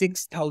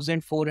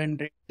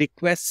 86,400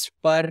 requests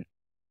per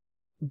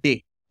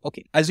day.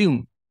 Okay,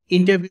 assume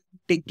interview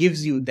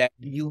gives you that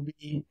you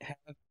will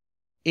have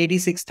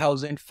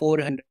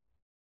 86,400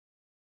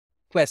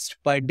 requests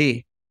per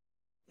day.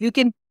 You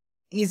can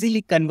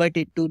easily convert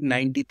it to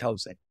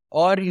 90,000,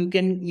 or you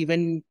can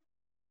even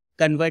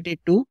convert it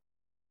to,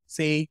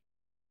 say,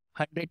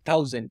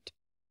 100,000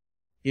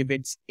 if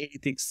it's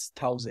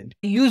 86,000.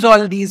 Use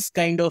all these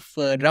kind of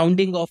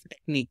rounding off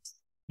techniques.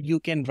 You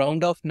can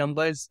round off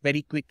numbers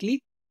very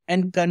quickly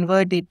and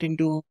convert it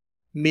into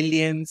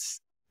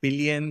millions,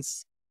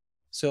 billions.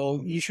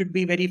 So you should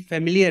be very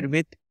familiar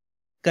with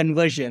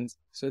conversions.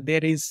 So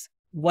there is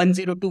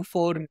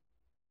 1024,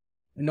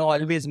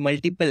 always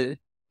multiple,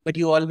 but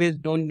you always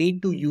don't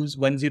need to use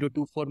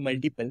 1024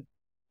 multiple,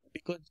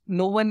 because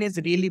no one is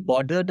really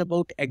bothered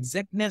about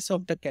exactness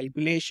of the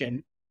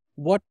calculation.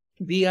 What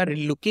we are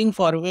looking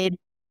forward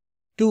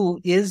to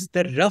is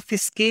the rough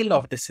scale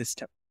of the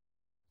system.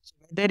 So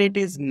whether it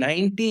is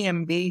 90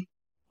 MB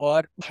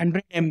or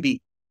 100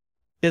 MB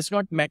does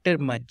not matter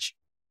much,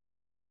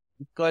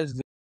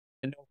 because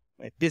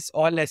this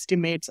all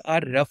estimates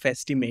are rough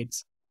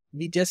estimates.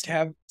 We just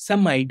have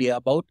some idea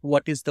about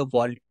what is the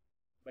volume.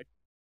 But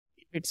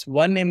if it's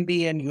 1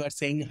 MB and you are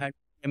saying 100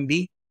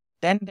 MB,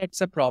 then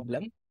that's a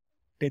problem.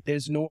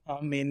 There's no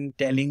harm in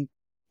telling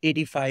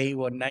 85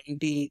 or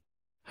 90,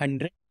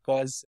 100,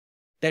 because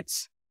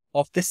that's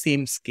of the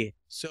same scale.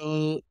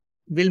 So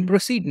we'll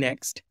proceed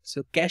next.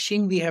 So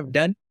caching we have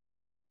done.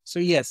 So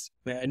yes,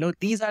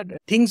 these are the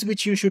things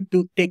which you should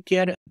take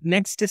care.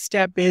 Next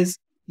step is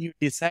you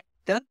decide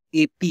the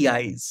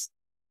APIs.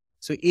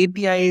 So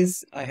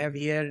APIs, I have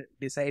here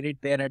decided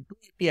there are 2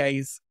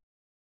 APIs.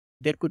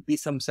 There could be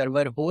some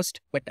server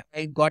host, but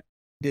I got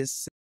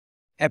this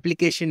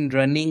application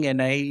running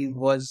and I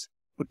was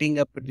putting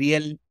up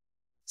real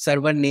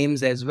server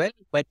names as well.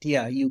 But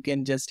yeah, you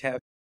can just have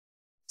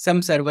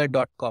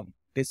someserver.com.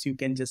 This you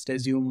can just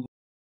assume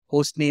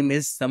host name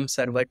is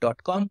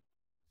someserver.com.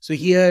 So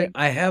here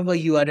I have a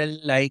URL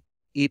like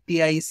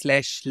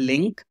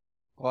API/link,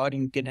 or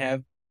you can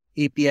have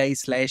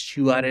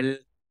API/URL,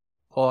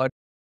 or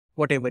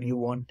whatever you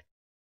want.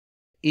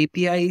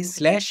 API/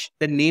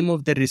 the name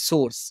of the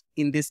resource.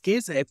 In this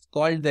case, I've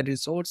called the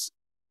resource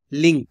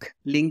link.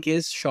 Link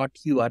is short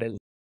URL,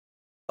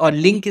 or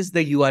link is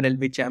the URL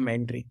which I'm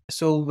entering.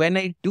 So when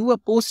I do a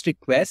post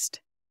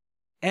request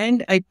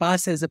and I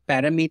pass as a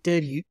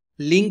parameter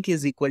link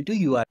is equal to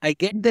URL, I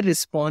get the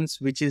response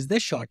which is the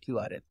short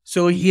URL.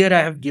 So here I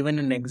have given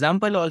an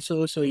example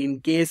also. So in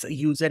case a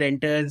user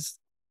enters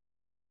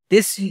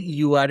this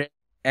URL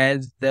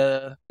as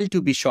the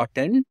to be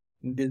shortened,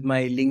 this is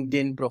my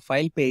LinkedIn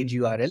profile page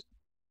URL,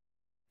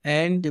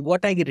 and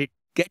what I get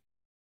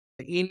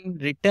in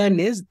return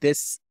is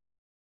this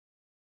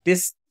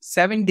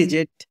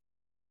 7-digit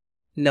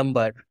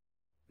number,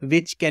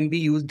 which can be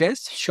used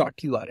as short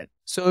URL.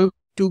 So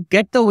to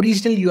get the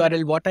original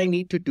URL, what I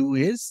need to do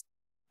is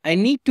I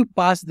need to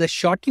pass the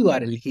short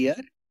URL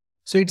here.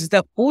 So it's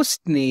the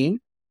post name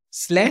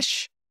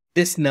 /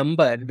 this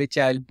number, which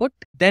I'll put,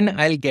 then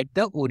I'll get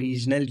the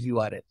original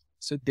URL.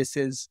 So this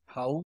is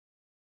how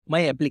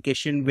my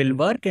application will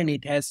work, and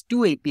it has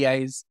 2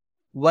 APIs.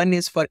 One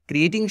is for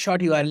creating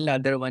short URL,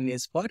 other one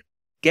is for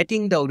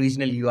getting the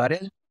original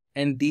URL,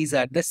 and these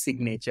are the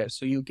signatures.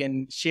 So you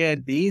can share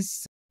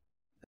these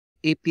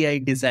API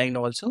design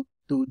also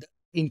to the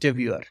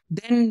interviewer.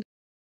 Then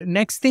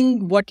next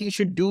thing what you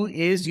should do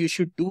is you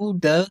should do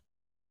the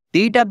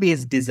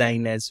database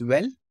design as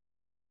well.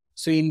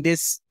 So in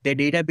this, the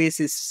database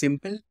is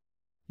simple.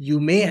 You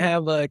may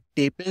have a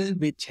table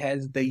which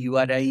has the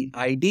URI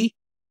ID,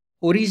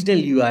 original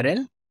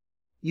URL.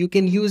 You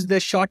can use the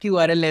short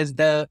URL as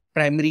the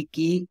primary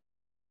key,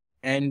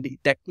 and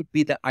that could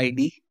be the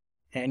ID.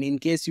 And in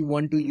case you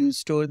want to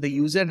store the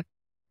user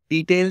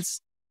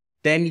details,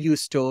 then you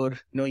store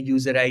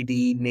user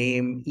ID,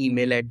 name,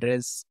 email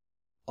address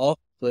of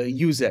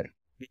user,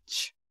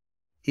 which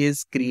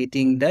is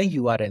creating the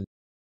URL.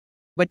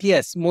 But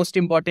yes, most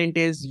important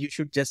is you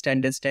should just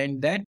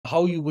understand that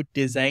how you would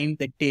design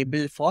the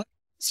table for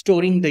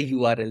storing the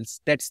URLs.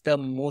 That's the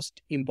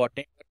most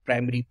important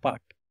primary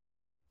part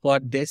for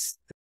this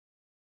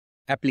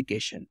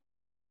application.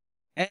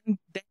 And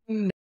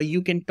then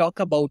you can talk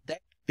about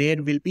that.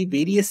 There will be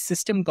various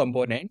system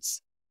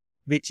components,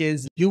 which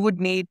is you would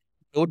need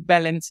load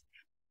balance.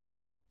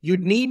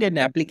 You'd need an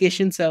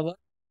application server,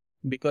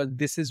 because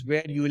this is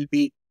where you will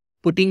be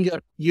putting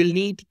you'll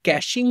need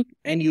caching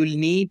and you'll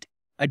need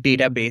a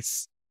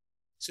database.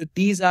 So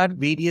these are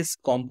various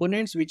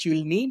components which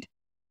you'll need.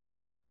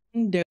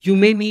 And you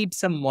may need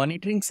some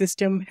monitoring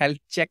system, health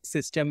check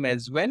system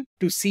as well,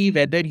 to see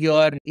whether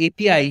your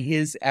API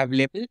is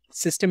available,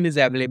 system is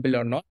available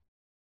or not.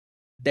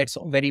 That's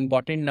very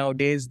important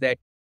nowadays, that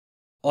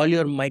all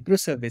your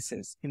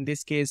microservices, in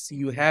this case,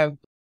 you have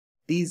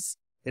these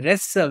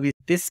REST service.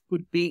 This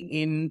could be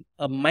in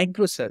a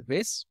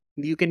microservice.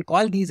 You can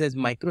call these as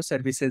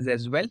microservices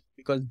as well,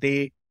 because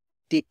they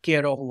take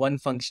care of one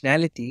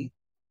functionality,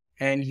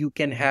 and you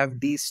can have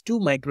these two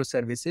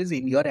microservices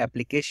in your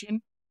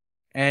application,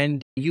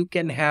 and you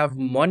can have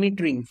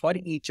monitoring for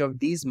each of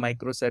these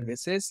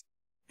microservices.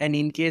 And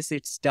in case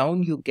it's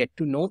down, you get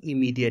to know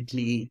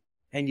immediately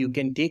and you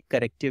can take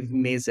corrective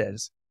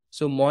measures.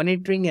 So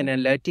monitoring and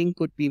alerting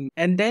could be,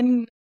 and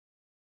then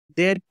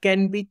there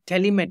can be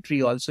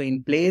telemetry also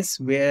in place,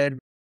 where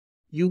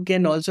you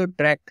can also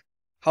track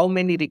how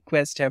many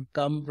requests have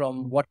come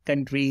from what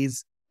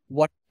countries,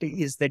 what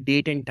is the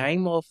date and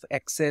time of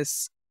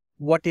access,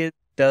 what is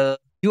the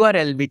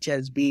URL which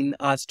has been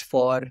asked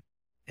for,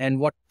 and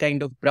what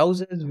kind of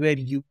browsers were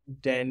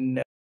used,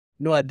 and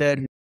no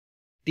other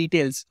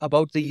details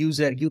about the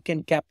user you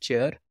can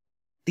capture.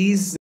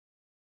 These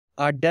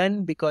are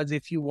done because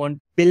if you want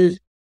to bill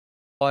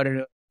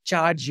or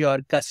charge your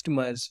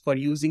customers for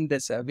using the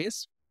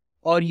service,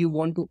 or you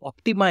want to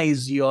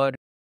optimize your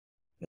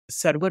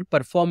server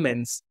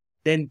performance,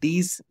 then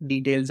these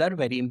details are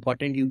very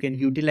important. You can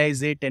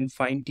utilize it and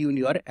fine tune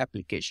your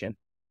application.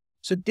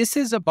 So this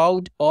is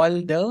about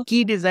all the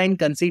key design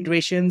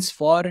considerations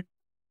for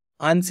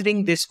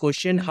answering this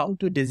question, how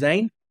to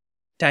design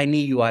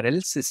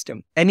TinyURL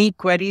system. Any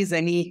queries,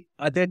 any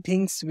other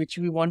things which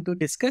we want to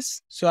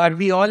discuss? So are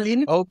we all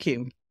in? Okay.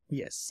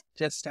 Yes.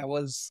 Just I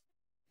was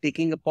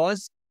taking a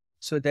pause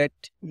so that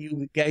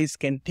you guys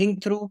can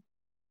think through.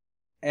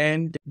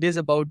 And this is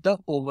about the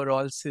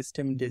overall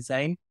system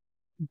design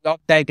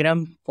block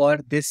diagram for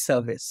this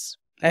service.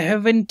 I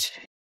haven't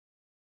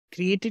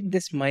created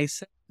this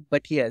myself,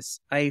 but yes,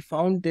 I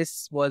found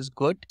this was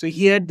good. So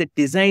here the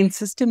design,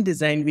 system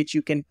design, which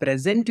you can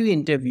present to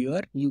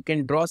interviewer, you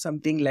can draw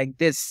something like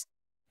this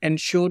and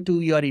show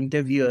to your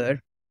interviewer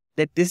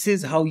that this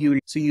is how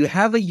so you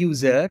have a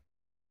user,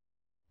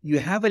 you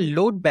have a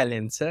load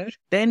balancer,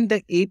 then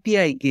the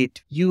API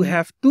gate, you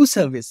have two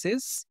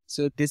services.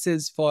 So this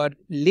is for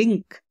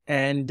link,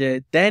 and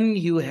then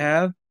you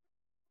have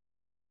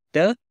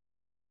the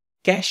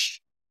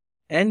cache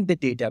and the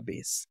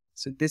database.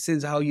 So this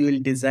is how you will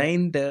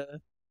design the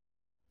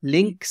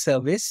link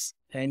service.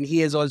 And he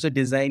has also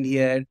designed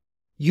here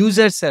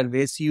user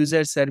service.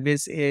 User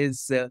service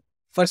is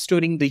for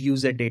storing the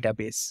user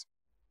database,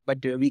 but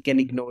we can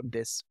ignore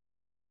this.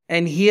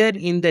 And here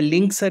in the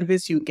link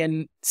service, you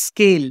can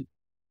scale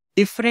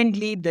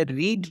differently the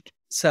read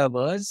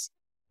servers.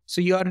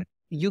 So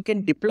you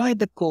can deploy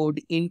the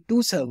code in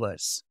two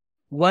servers,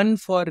 one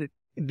for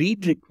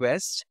read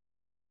request,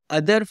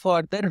 other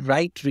for the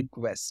write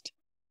request.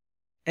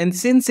 And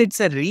since it's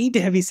a read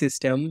heavy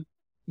system,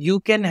 you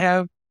can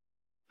have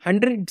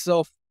hundreds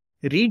of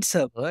read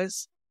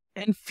servers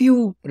and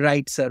few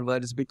write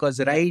servers, because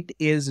write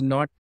is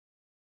not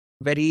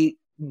very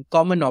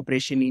common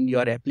operation in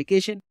your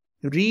application.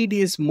 Read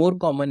is more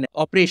common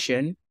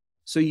operation.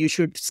 So you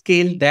should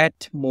scale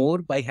that more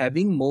by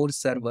having more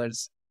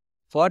servers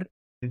for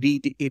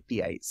read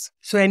APIs.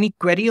 So any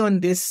query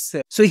on this?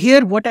 So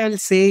here what I'll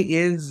say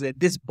is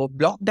this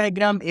block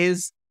diagram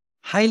is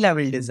high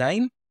level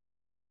design.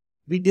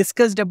 We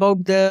discussed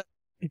about the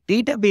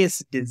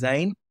database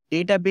design.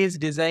 Database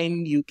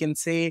design, you can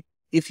say,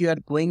 if you are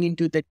going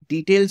into the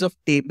details of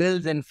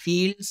tables and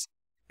fields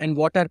and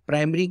what are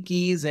primary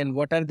keys and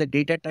what are the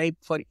data type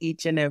for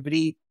each and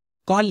every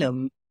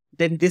column,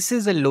 then this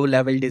is a low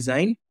level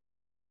design.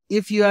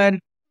 If you are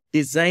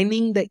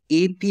designing the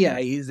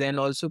APIs and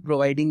also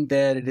providing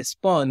the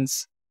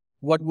response,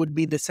 what would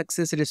be the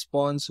success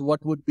response?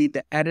 What would be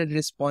the error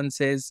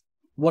responses?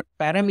 What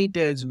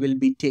parameters will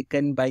be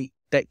taken by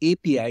the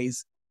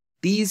APIs?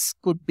 These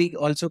could be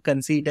also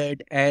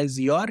considered as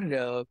your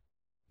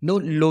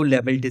low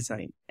level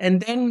design.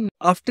 And then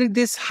after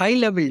this high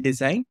level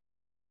design,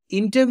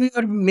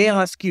 interviewer may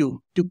ask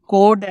you to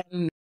code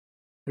and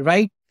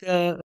write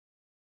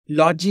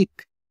logic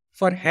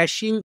for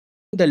hashing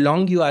the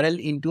long URL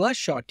into a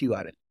short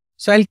URL.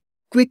 So I'll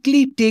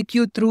quickly take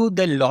you through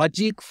the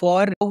logic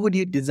for how would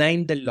you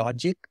design the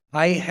logic.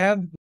 I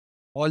have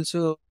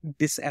also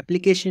this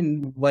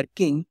application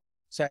working.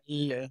 So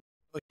I'll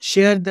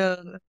share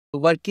the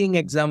working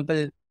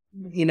example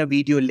in a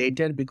video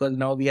later because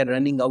now we are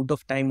running out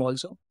of time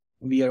also.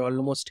 We are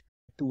almost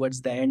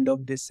towards the end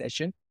of this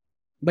session.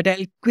 But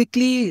I'll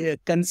quickly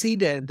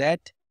consider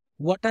that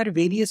what are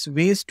various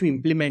ways to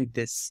implement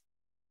this.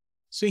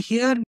 So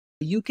here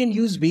you can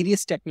use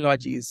various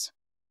technologies.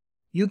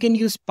 You can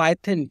use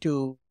Python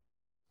to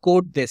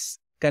code this,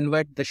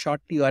 convert a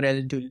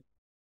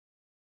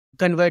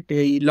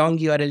long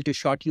URL to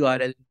short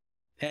URL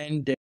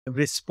and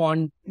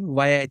respond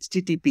via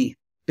HTTP,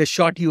 the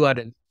short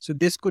URL. So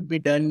this could be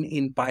done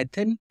in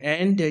Python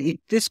and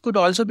this could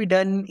also be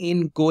done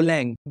in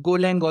Golang.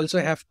 Golang also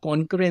have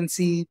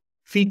concurrency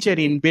feature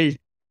inbuilt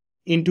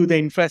into the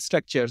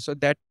infrastructure. So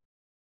that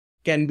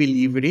can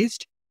be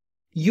leveraged.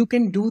 You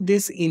can do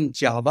this in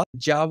Java.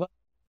 Java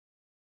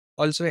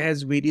also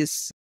has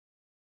various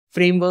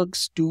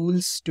frameworks,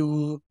 tools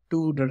to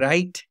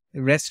write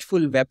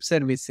RESTful web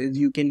services.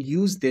 You can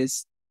use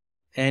this,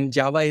 and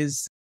Java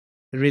is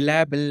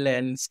reliable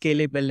and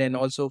scalable and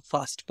also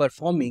fast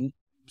performing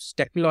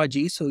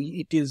technology, so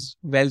it is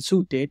well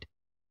suited.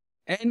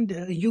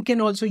 And you can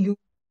also use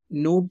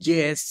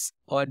Node.js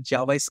or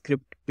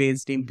JavaScript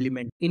based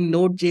implement. In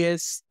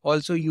Node.js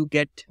also you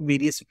get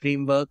various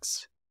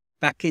frameworks,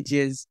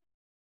 packages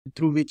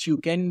through which you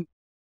can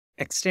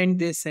extend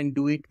this and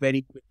do it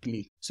very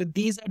quickly. So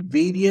these are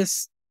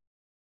various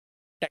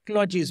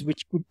technologies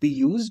which could be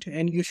used,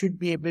 and you should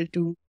be able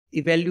to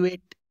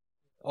evaluate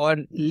or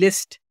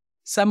list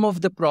some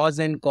of the pros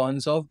and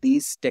cons of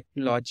these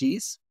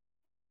technologies.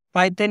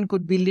 Python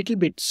could be a little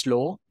bit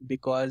slow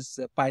because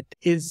Python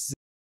is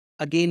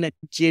again a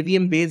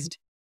JVM based,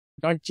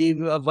 not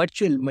JVM, a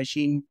virtual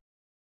machine.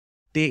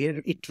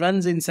 There it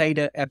runs inside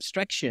an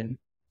abstraction,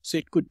 so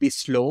it could be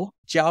slow.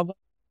 Java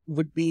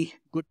would be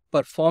good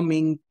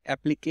performing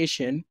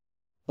application,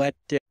 but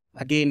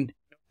again,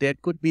 there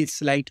could be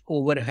slight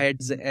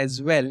overheads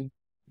as well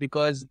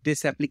because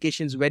this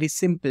application is very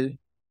simple.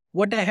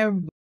 What I have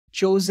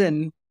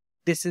chosen,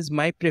 this is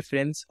my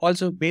preference.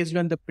 Also, based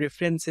on the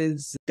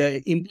preferences,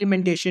 the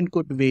implementation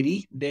could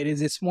vary. There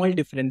is a small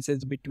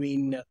differences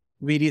between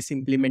various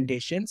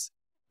implementations,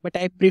 but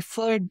I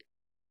preferred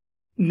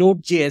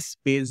Node.js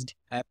based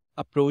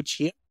approach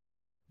here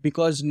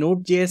because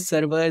Node.js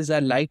servers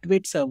are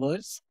lightweight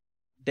servers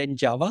than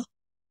Java,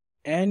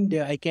 and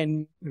I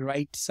can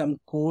write some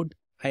code.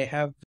 I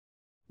have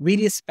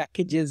various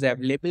packages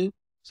available.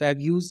 So I've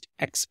used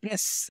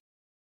Express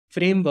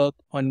framework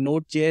on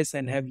Node.js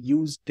and have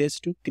used this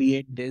to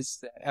create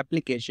this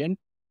application.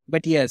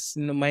 But yes,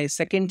 my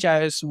second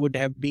choice would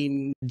have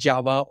been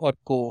Java or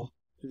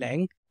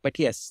Golang. But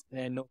yes,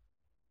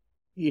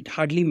 it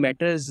hardly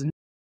matters.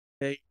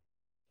 Uh,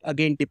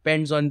 Again,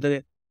 depends on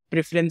the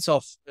preference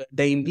of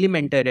the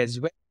implementer as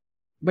well.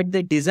 But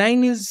the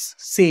design is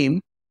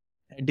same.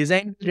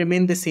 Design will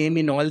remain the same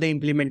in all the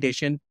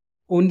implementation.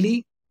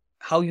 Only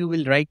how you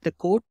will write the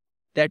code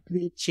that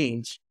will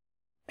change.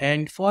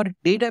 And for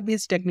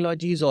database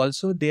technologies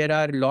also, there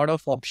are a lot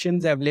of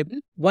options available.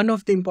 One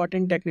of the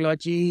important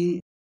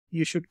technology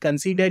you should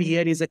consider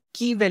here is a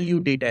key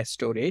value data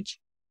storage.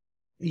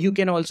 You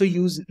can also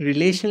use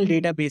relational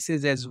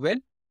databases as well,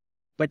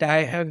 but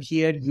I have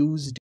here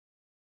used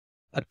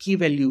a key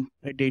value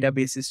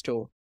database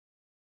store,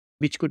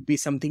 which could be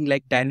something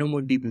like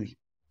DynamoDB.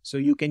 So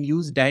you can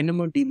use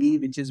DynamoDB,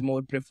 which is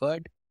more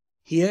preferred.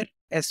 Here,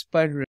 as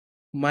per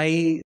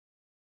my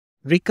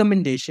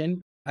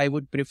recommendation, I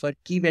would prefer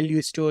key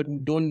value store.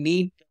 Don't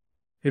need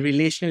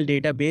relational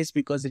database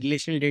because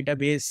relational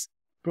database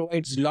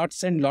provides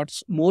lots and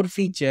lots more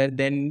feature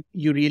than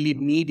you really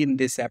need in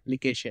this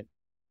application.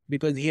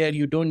 Because here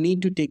you don't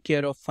need to take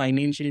care of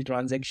financial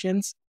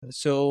transactions.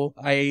 So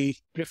I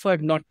prefer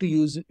not to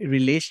use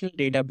relational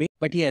database.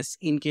 But yes,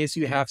 in case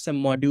you have some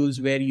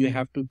modules where you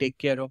have to take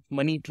care of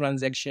money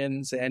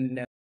transactions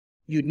and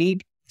you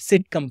need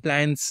SID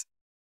compliance,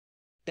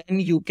 then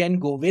you can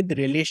go with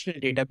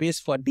relational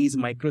database for these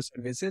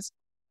microservices.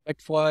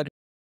 But for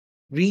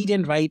read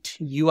and write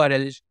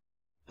URLs,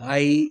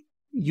 I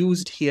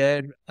used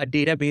here a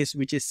database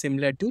which is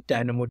similar to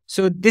Dynamo.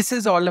 So this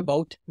is all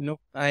about,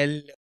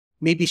 I'll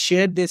maybe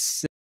share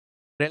this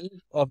URL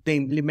of the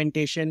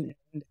implementation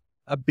and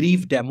a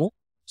brief demo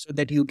so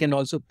that you can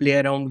also play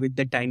around with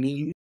the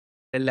TinyURL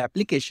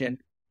application.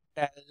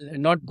 I'll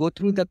not go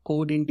through the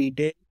code in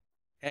detail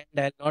and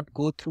I'll not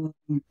go through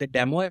the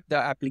demo of the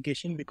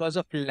application because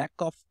of lack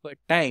of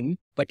time.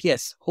 But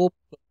yes, hope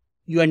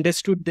you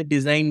understood the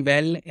design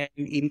well. And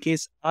in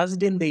case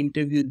asked in the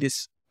interview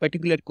this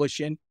particular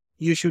question,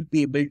 you should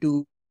be able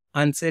to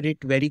answer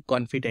it very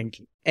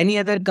confidently. Any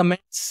other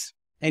comments?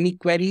 Any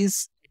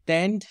queries?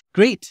 Then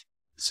great.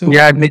 So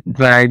Yeah,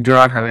 I do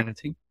not have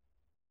anything.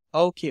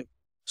 okay.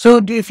 So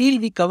do you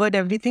feel we covered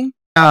everything?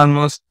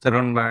 Almost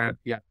around by,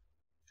 yeah.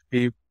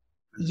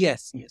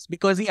 Yes.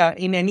 Because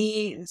in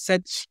any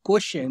such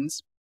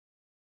questions,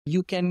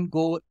 you can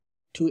go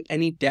to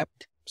any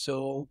depth.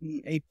 So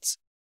it's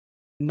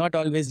not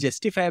always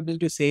justifiable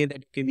to say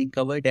that, okay, we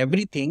covered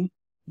everything,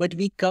 but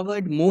we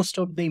covered most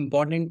of the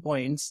important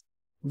points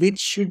which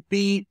should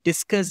be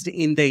discussed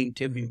in the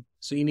interview.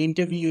 So in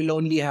interview, you'll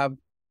only have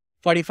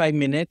 45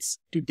 minutes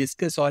to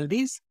discuss all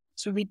these.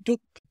 So we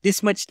took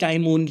this much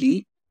time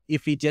only.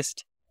 If we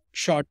just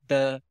shot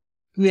the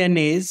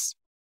Q&As,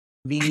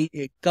 we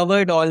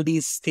covered all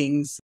these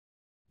things.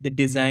 The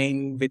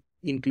design with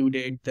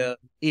included the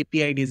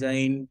API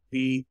design.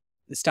 We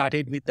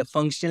started with the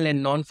functional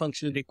and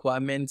non-functional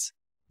requirements.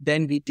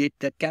 Then we did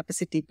the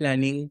capacity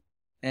planning,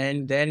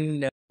 and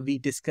then we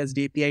discussed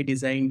API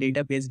design,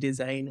 database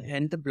design,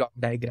 and the block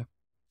diagram.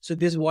 So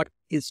this is what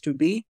is to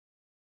be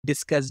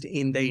discussed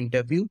in the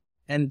interview,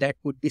 and that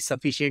would be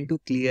sufficient to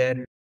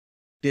clear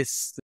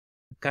this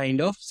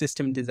kind of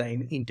system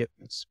design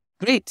interviews.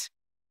 Great.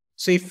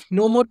 So if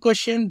no more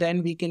question,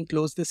 then we can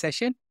close the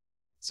session.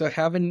 So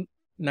have a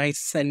nice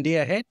Sunday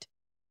ahead.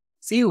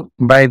 See you.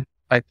 Bye.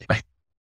 Bye. Bye.